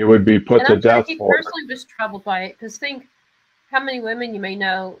he would be put to death he for it. personally was troubled by it, because think how many women you may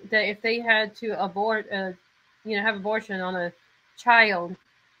know that if they had to have abortion on a child,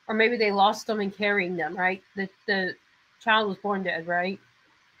 or maybe they lost them in carrying them, right? The child was born dead, right?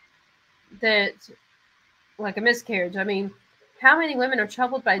 That, like a miscarriage. I mean, how many women are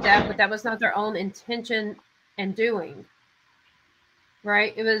troubled by that, but that was not their own intention and doing,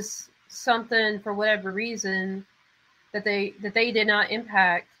 right? It was something for whatever reason that they did not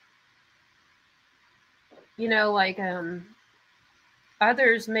impact.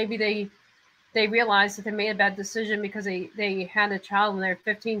 Others, maybe they realized that they made a bad decision because they had a child when they're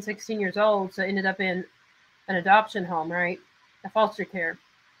 15, 16 years old, so it ended up in an adoption home, right? A foster care.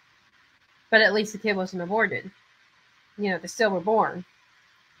 But at least the kid wasn't aborted. They still were born.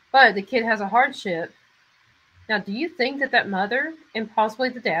 But the kid has a hardship. Now, do you think that mother, and possibly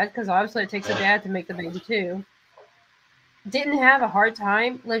the dad, because obviously it takes a dad to make the baby too, didn't have a hard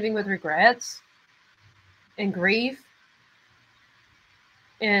time living with regrets and grief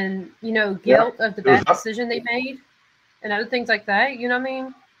and, guilt of the bad decision they made and other things like that? You know what I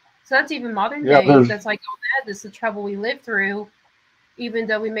mean? So that's even modern day. That's like, oh, man, this is the trouble we live through. even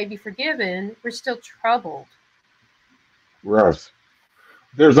though we may be forgiven, we're still troubled. Yes.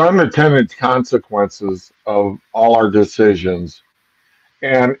 There's unintended consequences of all our decisions.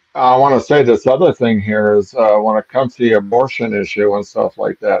 And I want to say this other thing here is when it comes to the abortion issue and stuff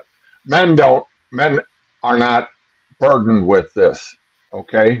like that, men are not burdened with this.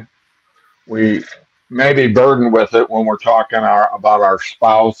 Okay, we may be burdened with it when we're talking about our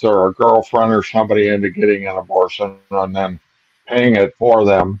spouse or our girlfriend or somebody into getting an abortion and then paying it for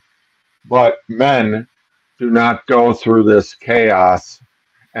them. But men do not go through this chaos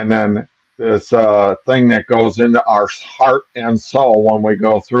and then this thing that goes into our heart and soul when we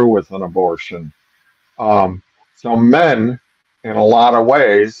go through with an abortion. Um, so men, in a lot of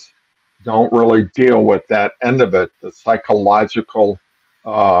ways, don't really deal with that end of it, the psychological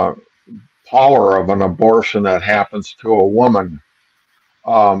uh, power of an abortion that happens to a woman.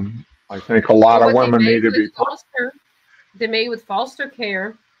 I think a lot Or of what they women made need to with be put. foster, they made with foster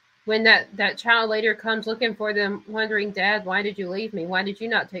care, when that child later comes looking for them, wondering, Dad, why did you leave me? Why did you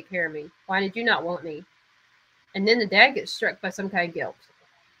not take care of me? Why did you not want me? And then the dad gets struck by some kind of guilt,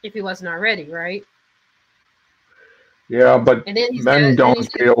 if he wasn't already, right? Yeah, but And then he's men got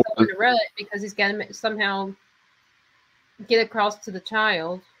don't deal himself with. in a rut because he's got to somehow get across to the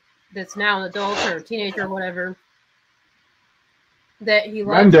child that's now an adult or a teenager or whatever, that he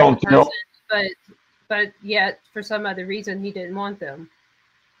Men loves as a don't deal. person, but yet for some other reason he didn't want them,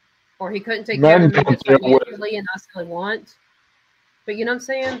 or he couldn't take care of Men them, maybe don't it's deal with. financially and not necessarily want. But you know what I'm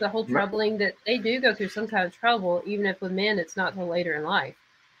saying? The whole troubling that they do go through some kind of trouble, even if with men it's not till later in life.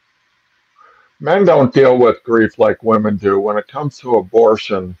 Men don't deal with grief like women do. When it comes to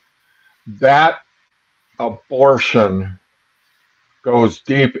abortion, that abortion goes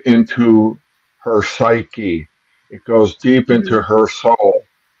deep into her psyche. It goes deep into her soul.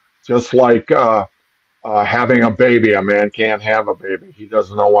 Just like having a baby, a man can't have a baby. He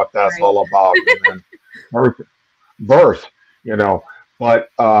doesn't know what that's Right. all about. And then birth, you know. But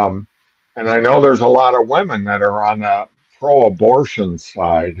and I know there's a lot of women that are on the pro-abortion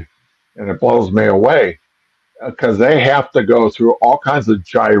side, and it blows me away because they have to go through all kinds of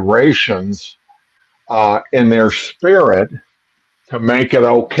gyrations in their spirit to make it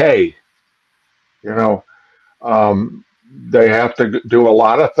okay. You know, they have to do a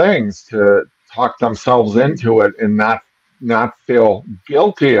lot of things to talk themselves into it and not feel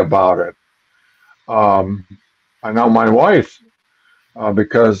guilty about it. Um, I know my wife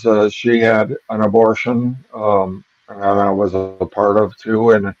because she had an abortion, and I was a part of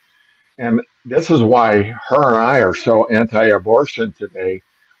too, and this is why her and I are so anti-abortion today.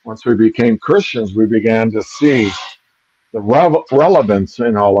 Once we became Christians, we began to see the relevance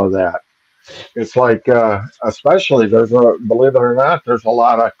in all of that. It's like, especially believe it or not, there's a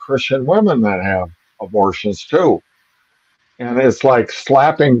lot of Christian women that have abortions too. And it's like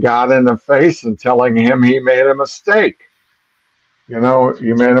slapping God in the face and telling him he made a mistake. You know,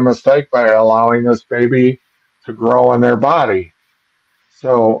 you made a mistake by allowing this baby to grow in their body.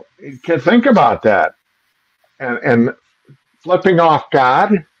 So you can think about that and flipping off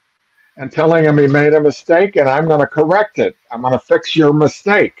God and telling him he made a mistake and I'm going to correct it. I'm going to fix your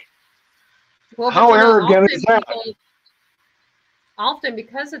mistake. Well, How but arrogant is that? Often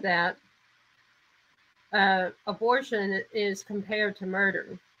because of that, abortion is compared to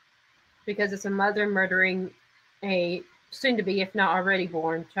murder, because it's a mother murdering a soon-to-be, if not already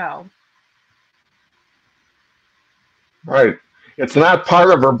born, child. Right. It's not part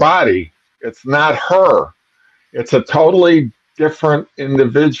of her body. It's not her. It's a totally different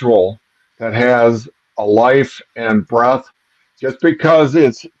individual that has a life and breath. Just because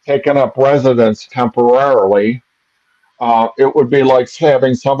it's taken up residence temporarily, it would be like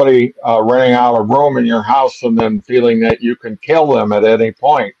having somebody renting out a room in your house and then feeling that you can kill them at any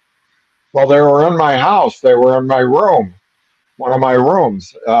point. Well, they were in my house. They were in my room, one of my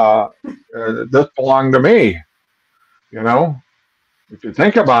rooms. This belonged to me. You know, if you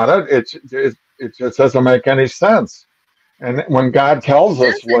think about it, it just doesn't make any sense. And when God tells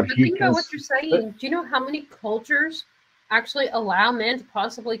us what But He think can, about what you're saying. Do you know how many cultures actually allow men to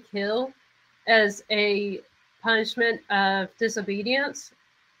possibly kill as a punishment of disobedience?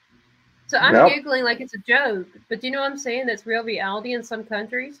 So I'm Yep. giggling like it's a joke, but do you know what I'm saying? That's real reality in some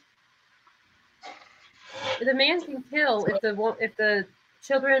countries. The man can kill if the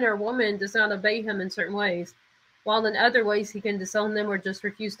children or woman does not obey him in certain ways, while in other ways he can disown them or just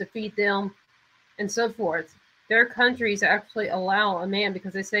refuse to feed them, and so forth. There are countries that actually allow a man,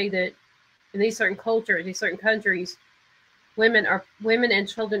 because they say that in these certain cultures, these certain countries, women and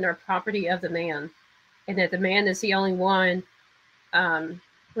children are property of the man, and that the man is the only one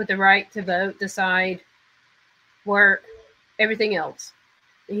with the right to vote, decide, work, everything else.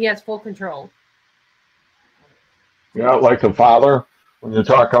 He has full control. Yeah, like the father, when you're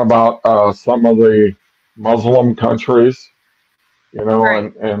talking about some of the Muslim countries,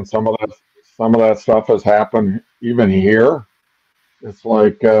 Right. and some of that stuff has happened even here. It's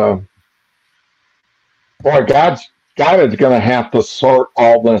like, boy, God is going to have to sort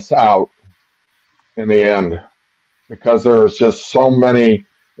all this out in the end because there's just so many.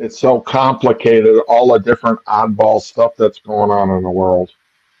 It's so complicated. All the different oddball stuff that's going on in the world,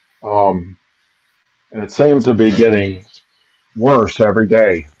 um, and it seems to be getting worse every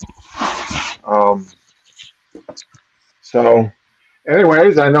day. Um, so,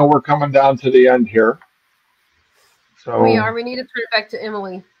 anyways, I know we're coming down to the end here. So We are. We need to turn it back to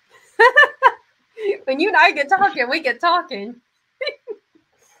Emily. When you and I get talking, we get talking.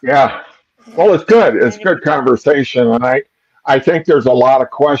 yeah, well, it's good. It's good conversation, and I think there's a lot of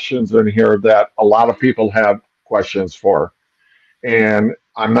questions in here that a lot of people have questions for. And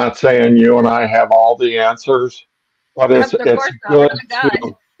I'm not saying you and I have all the answers, but Of it's course not. We're good not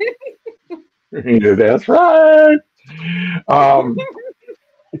God. to. That's right. Um,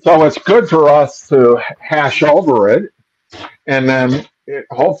 so it's good for us to hash over it, and then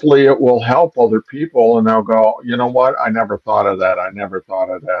hopefully it will help other people, and they'll go, you know what? I never thought of that. I never thought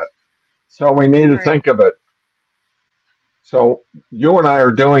of that. So we need to Right. think of it. So you and I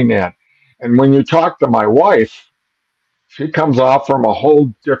are doing that. And when you talk to my wife, she comes off from a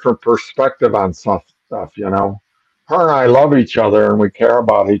whole different perspective on stuff. Her and I love each other and we care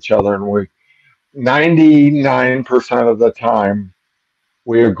about each other, and we 99% of the time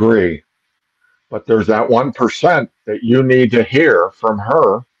we agree. But there's that 1% that you need to hear from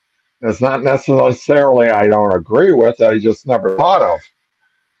her. That's not necessarily I don't agree with, I just never thought of.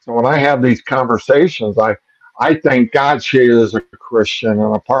 So when I have these conversations, I thank God she is a Christian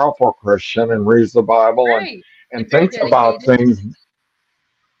and a powerful Christian and reads the Bible Right. and Very thinks about dedicated. things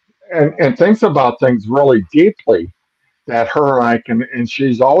and thinks about things really deeply, that her and I can, and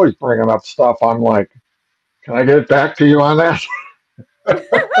she's always bringing up stuff. I'm like, can I get back to you on that?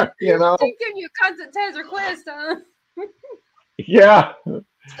 you know? She's giving you a constant taser quiz, huh? Yeah.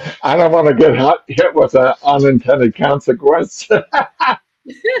 I don't want to get hit with an unintended consequence.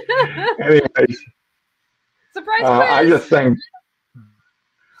 Anyways, Surprise I quiz. just think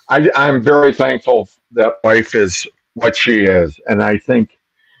I'm very thankful that wife is what she is, and I think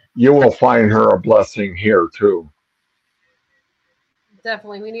you will find her a blessing here too.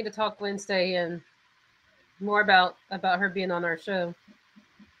 Definitely. We need to talk Wednesday and more about her being on our show.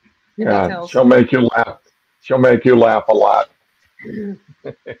 In Yeah, details. she'll make you laugh. She'll make you laugh a lot.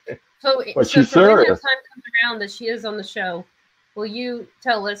 So But so she's for when that serious. time comes around that she is on the show, will you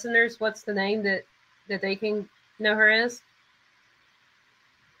tell listeners what's the name that they can know her as?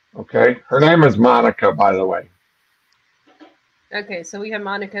 Okay, her name is Monica, by the way. Okay, so we have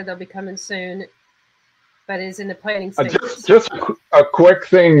Monica. They'll be coming soon, but is in the planning Just stages. just a quick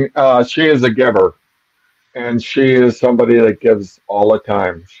thing. She is a giver, and she is somebody that gives all the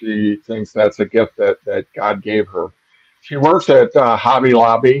time. She thinks that's a gift that God gave her. She works at Hobby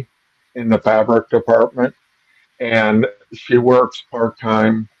Lobby in the fabric department, and she works part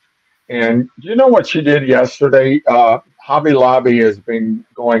time. And you know what she did yesterday? Hobby Lobby has been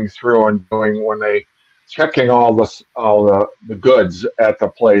going through and doing when they checking all the goods at the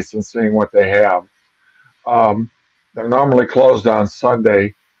place and seeing what they have. Um, they're normally closed on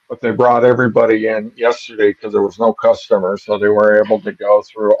Sunday, but they brought everybody in yesterday because there was no customers, so they were able to go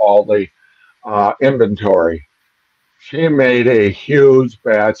through all the inventory. She made a huge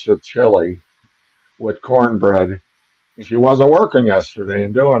batch of chili with cornbread. And she wasn't working yesterday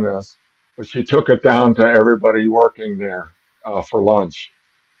and doing this, but she took it down to everybody working there for lunch.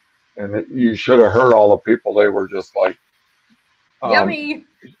 And you should have heard all the people. They were just like, um, Yummy.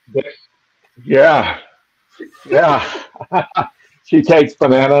 yeah, yeah. She takes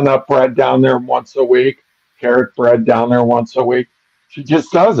banana nut bread down there once a week, carrot bread down there once a week. She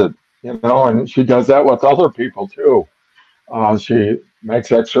just does it, and she does that with other people too. She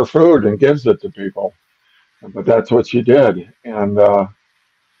makes extra food and gives it to people, but that's what she did. And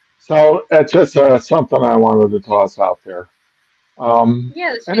so it's just something I wanted to toss out there.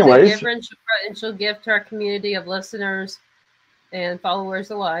 Yeah, she's a Anyways, giver, and she'll give to our community of listeners and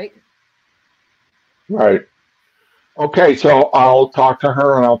followers alike. right. Okay, so I'll talk to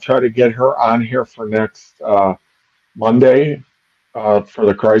her and I'll try to get her on here for next Monday for the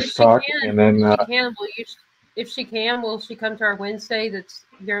If Christ she Talk. can, And then, if she can, will she come to our Wednesday? That's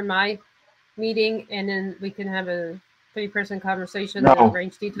during my meeting, and then we can have a 3-person conversation and no,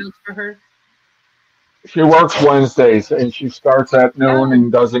 arrange details for her. she works Wednesdays and she starts at noon Oh,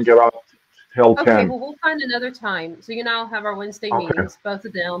 and doesn't get off. till Okay, 10. well, we'll find another time. So you and I'll have our Wednesday Okay. meetings, both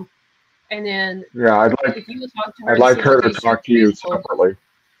of them. And then Yeah, if you will talk to her I'd and like see her what to day she's talk to you available. separately.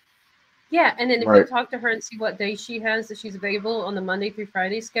 Yeah, and then if Right. you talk to her and see what day she has that she's available on the Monday through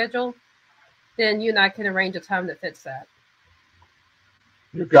Friday schedule, then you and I can arrange a time that fits that.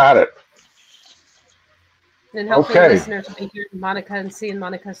 You got it. And hopefully Okay. listeners will be hearing Monica and seeing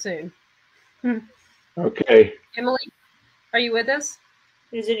Monica soon. Okay. Emily, are you with us?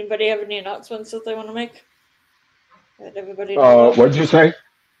 Does anybody have any announcements that they want to make? That everybody know about? What'd you say?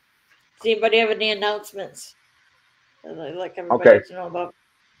 Does anybody have any announcements that they'd like everybody Okay. to know about?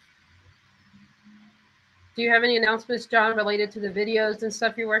 Do you have any announcements, John, related to the videos and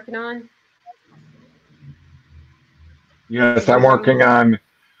stuff you're working on? Yes, I'm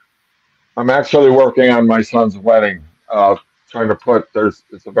actually working on my son's wedding. Trying to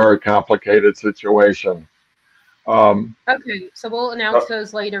it's a very complicated situation. Okay, so we'll announce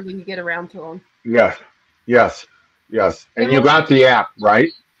those later when you get around to them. Yes, yes, yes. And you Emily? got the app,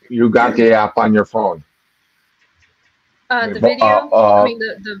 right? You got the app on your phone. The video? I mean,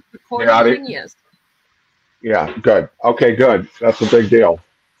 the recording audio? thing, yes. Yeah, good. Okay, good. That's a big deal.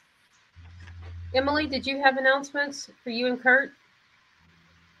 Emily, did you have announcements for you and Kurt?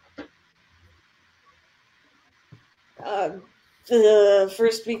 The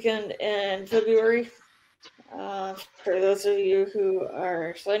first weekend in February, for those of you who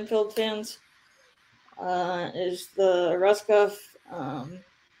are Seinfeld fans, is the Roscoff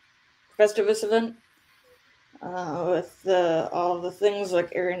Festivus event with all the things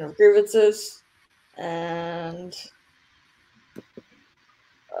like airing of grievances and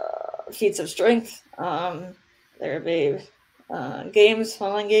feats of strength. There will be games,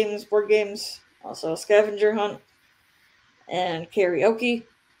 online games, board games, also a scavenger hunt, and karaoke.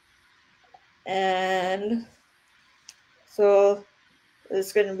 And so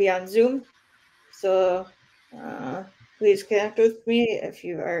it's going to be on Zoom. So please connect with me if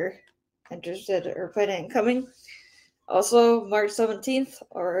you are interested or planning on coming. Also, March 17th,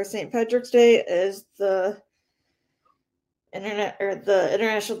 or St. Patrick's Day, is the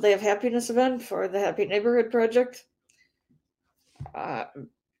International Day of Happiness event for the Happy Neighborhood Project.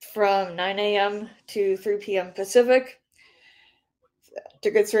 From 9 a.m. to 3 p.m. Pacific.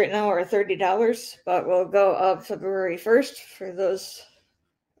 Tickets right now are $30, but will go up February 1st for those.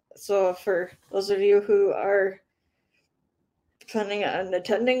 So for those of you who are planning on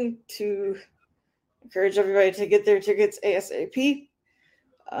attending, to encourage everybody to get their tickets ASAP.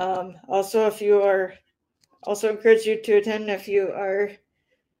 Also, encourage you to attend if you are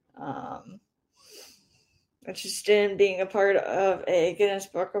interested in being a part of a Guinness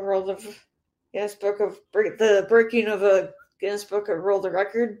Book of World the breaking of a Guinness Book of World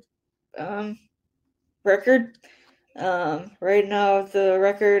Record. Right now, the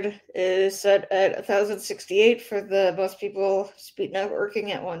record is set at 1,068 for the most people speed networking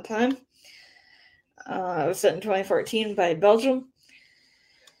at one time. It was set in 2014 by Belgium.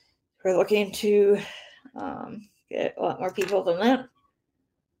 We're looking to get a lot more people than that.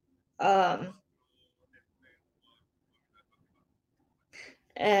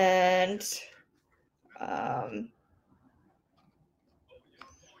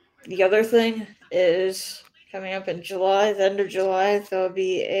 The other thing is coming up in July, the end of July, there'll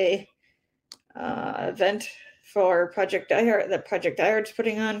be a event for Project DieHard that Project DieHard's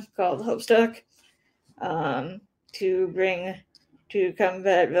putting on called Hopestock to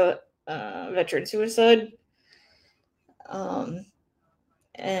combat veteran suicide.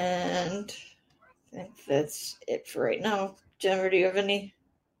 And I think that's it for right now. Jennifer, do you have anything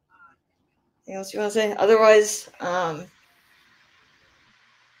else you want to say? Otherwise,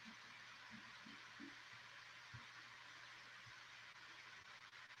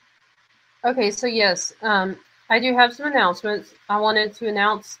 Okay, so yes, I do have some announcements. I wanted to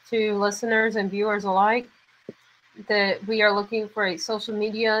announce to listeners and viewers alike that we are looking for a social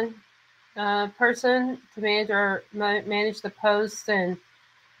media person to manage the posts and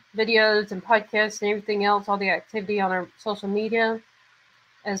videos and podcasts and everything else, all the activity on our social media,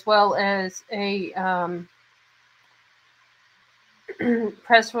 as well as a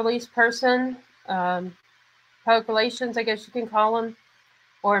press release person, public relations, I guess you can call them,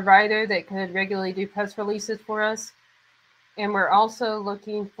 or a writer that could regularly do press releases for us. And we're also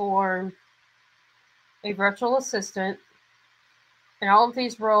looking for a virtual assistant. And all of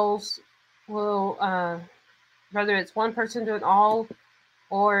these roles will, whether it's one person doing all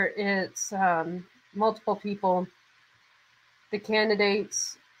or it's multiple people, the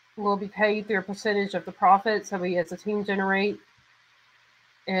candidates will be paid through a percentage of the profits that we as a team generate.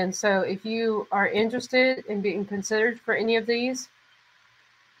 And so if you are interested in being considered for any of these,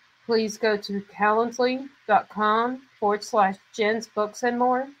 please go to calendly.com/Jen's Books and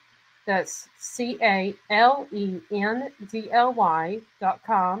More. That's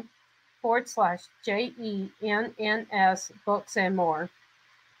calendly.com/JENNS Books and More.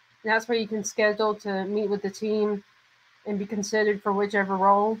 And that's where you can schedule to meet with the team and be considered for whichever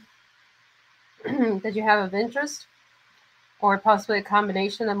role that you have of interest, or possibly a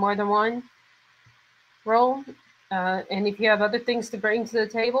combination of more than one role. And if you have other things to bring to the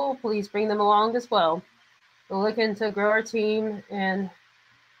table, please bring them along as well. We're looking to grow our team, and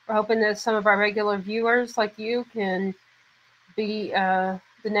we're hoping that some of our regular viewers like you can be the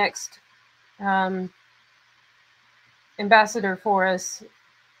next ambassador for us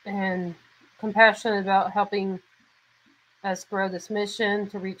and compassionate about helping us grow this mission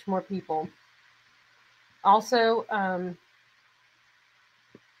to reach more people. Also,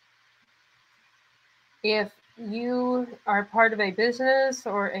 if you are part of a business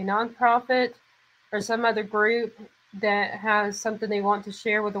or a nonprofit or some other group that has something they want to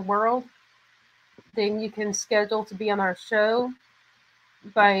share with the world, then you can schedule to be on our show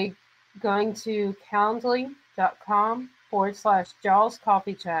by going to calendly.com/Jaws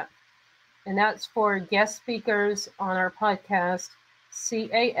Coffee Chat. And that's for guest speakers on our podcast,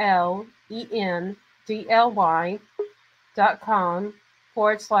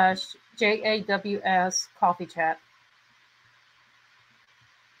 calendly.com/JAWS Coffee Chat.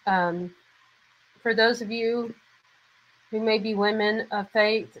 For those of you who may be women of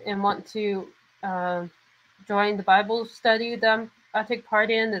faith and want to join the Bible study that I take part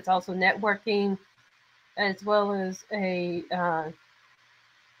in, that's also networking, as well as a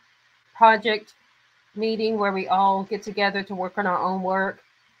project meeting where we all get together to work on our own work.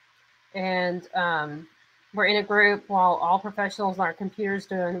 And we're in a group while all professionals on our computers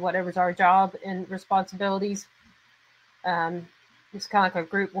doing whatever's our job and responsibilities. It's kind of like a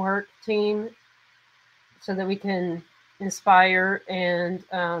group work team so that we can inspire and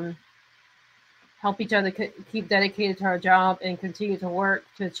help each other keep dedicated to our job and continue to work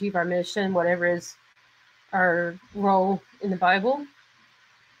to achieve our mission, whatever is our role in the Bible.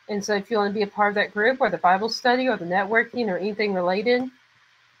 And so if you want to be a part of that group or the Bible study or the networking or anything related,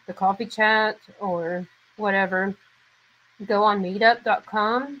 the coffee chat or whatever, go on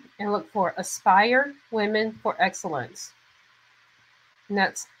meetup.com and look for Aspire Women for Excellence. And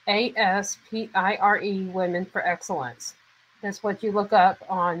that's ASPIRE Women for Excellence. That's what you look up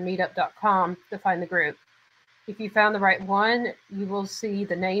on meetup.com to find the group. If you found the right one, you will see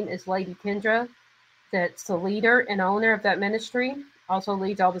the name is Lady Kendra. That's the leader and owner of that ministry. Also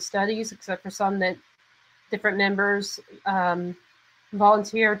leads all the studies, except for some that different members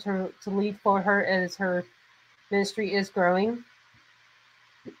volunteer to lead for her as her ministry is growing.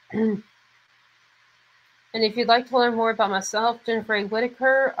 And if you'd like to learn more about myself, Jennifer A.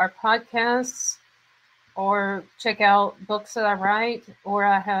 Whitaker, our podcasts, or check out books that I write, or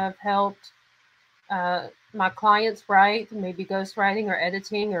I have helped my clients write, maybe ghostwriting or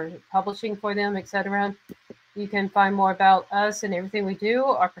editing or publishing for them, etc. You can find more about us and everything we do,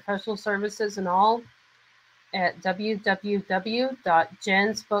 our professional services and all, at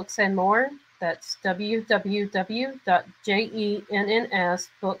www.jensbooksandmore. That's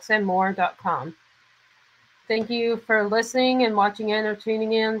www.jensbooksandmore.com. Thank you for listening and watching in or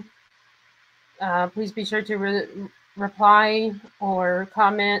tuning in. Please be sure to reply or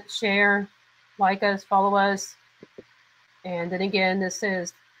comment, share, like us, follow us. And then again, this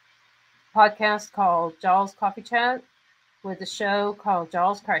is a podcast called Jaws Coffee Chat with a show called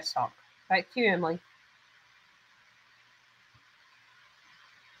Jaws Christ Talk. Back to you, Emily.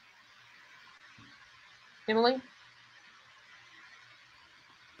 Emily?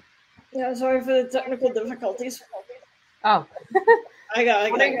 Yeah, sorry for the technical difficulties. Oh. I got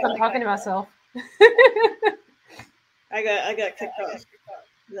I'm talking to myself. I got kicked off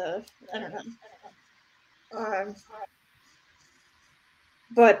the internet.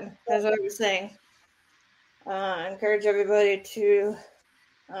 But as I was saying, I encourage everybody to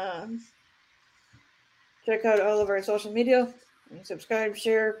check out all of our social media and subscribe,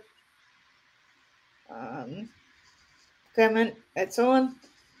 share, comment, and so on.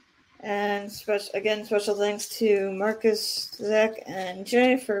 And special thanks to Marcus, Zach, and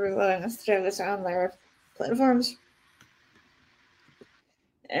Jay for allowing us to have this on their platforms.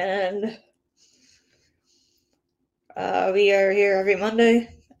 And we are here every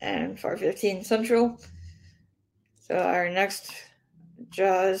Monday and 4:15 Central. So our next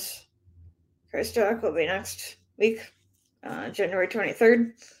Jaws Christ Talk will be next week, January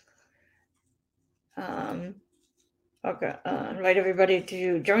 23rd. Okay, invite everybody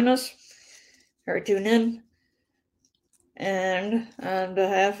to join us or tune in. And on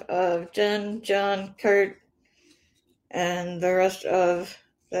behalf of Jen, John, Kurt, and the rest of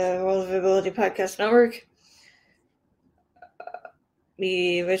the World of Ability Podcast Network,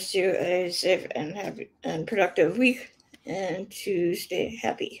 we wish you a safe and happy and productive week, and to stay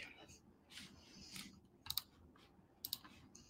happy.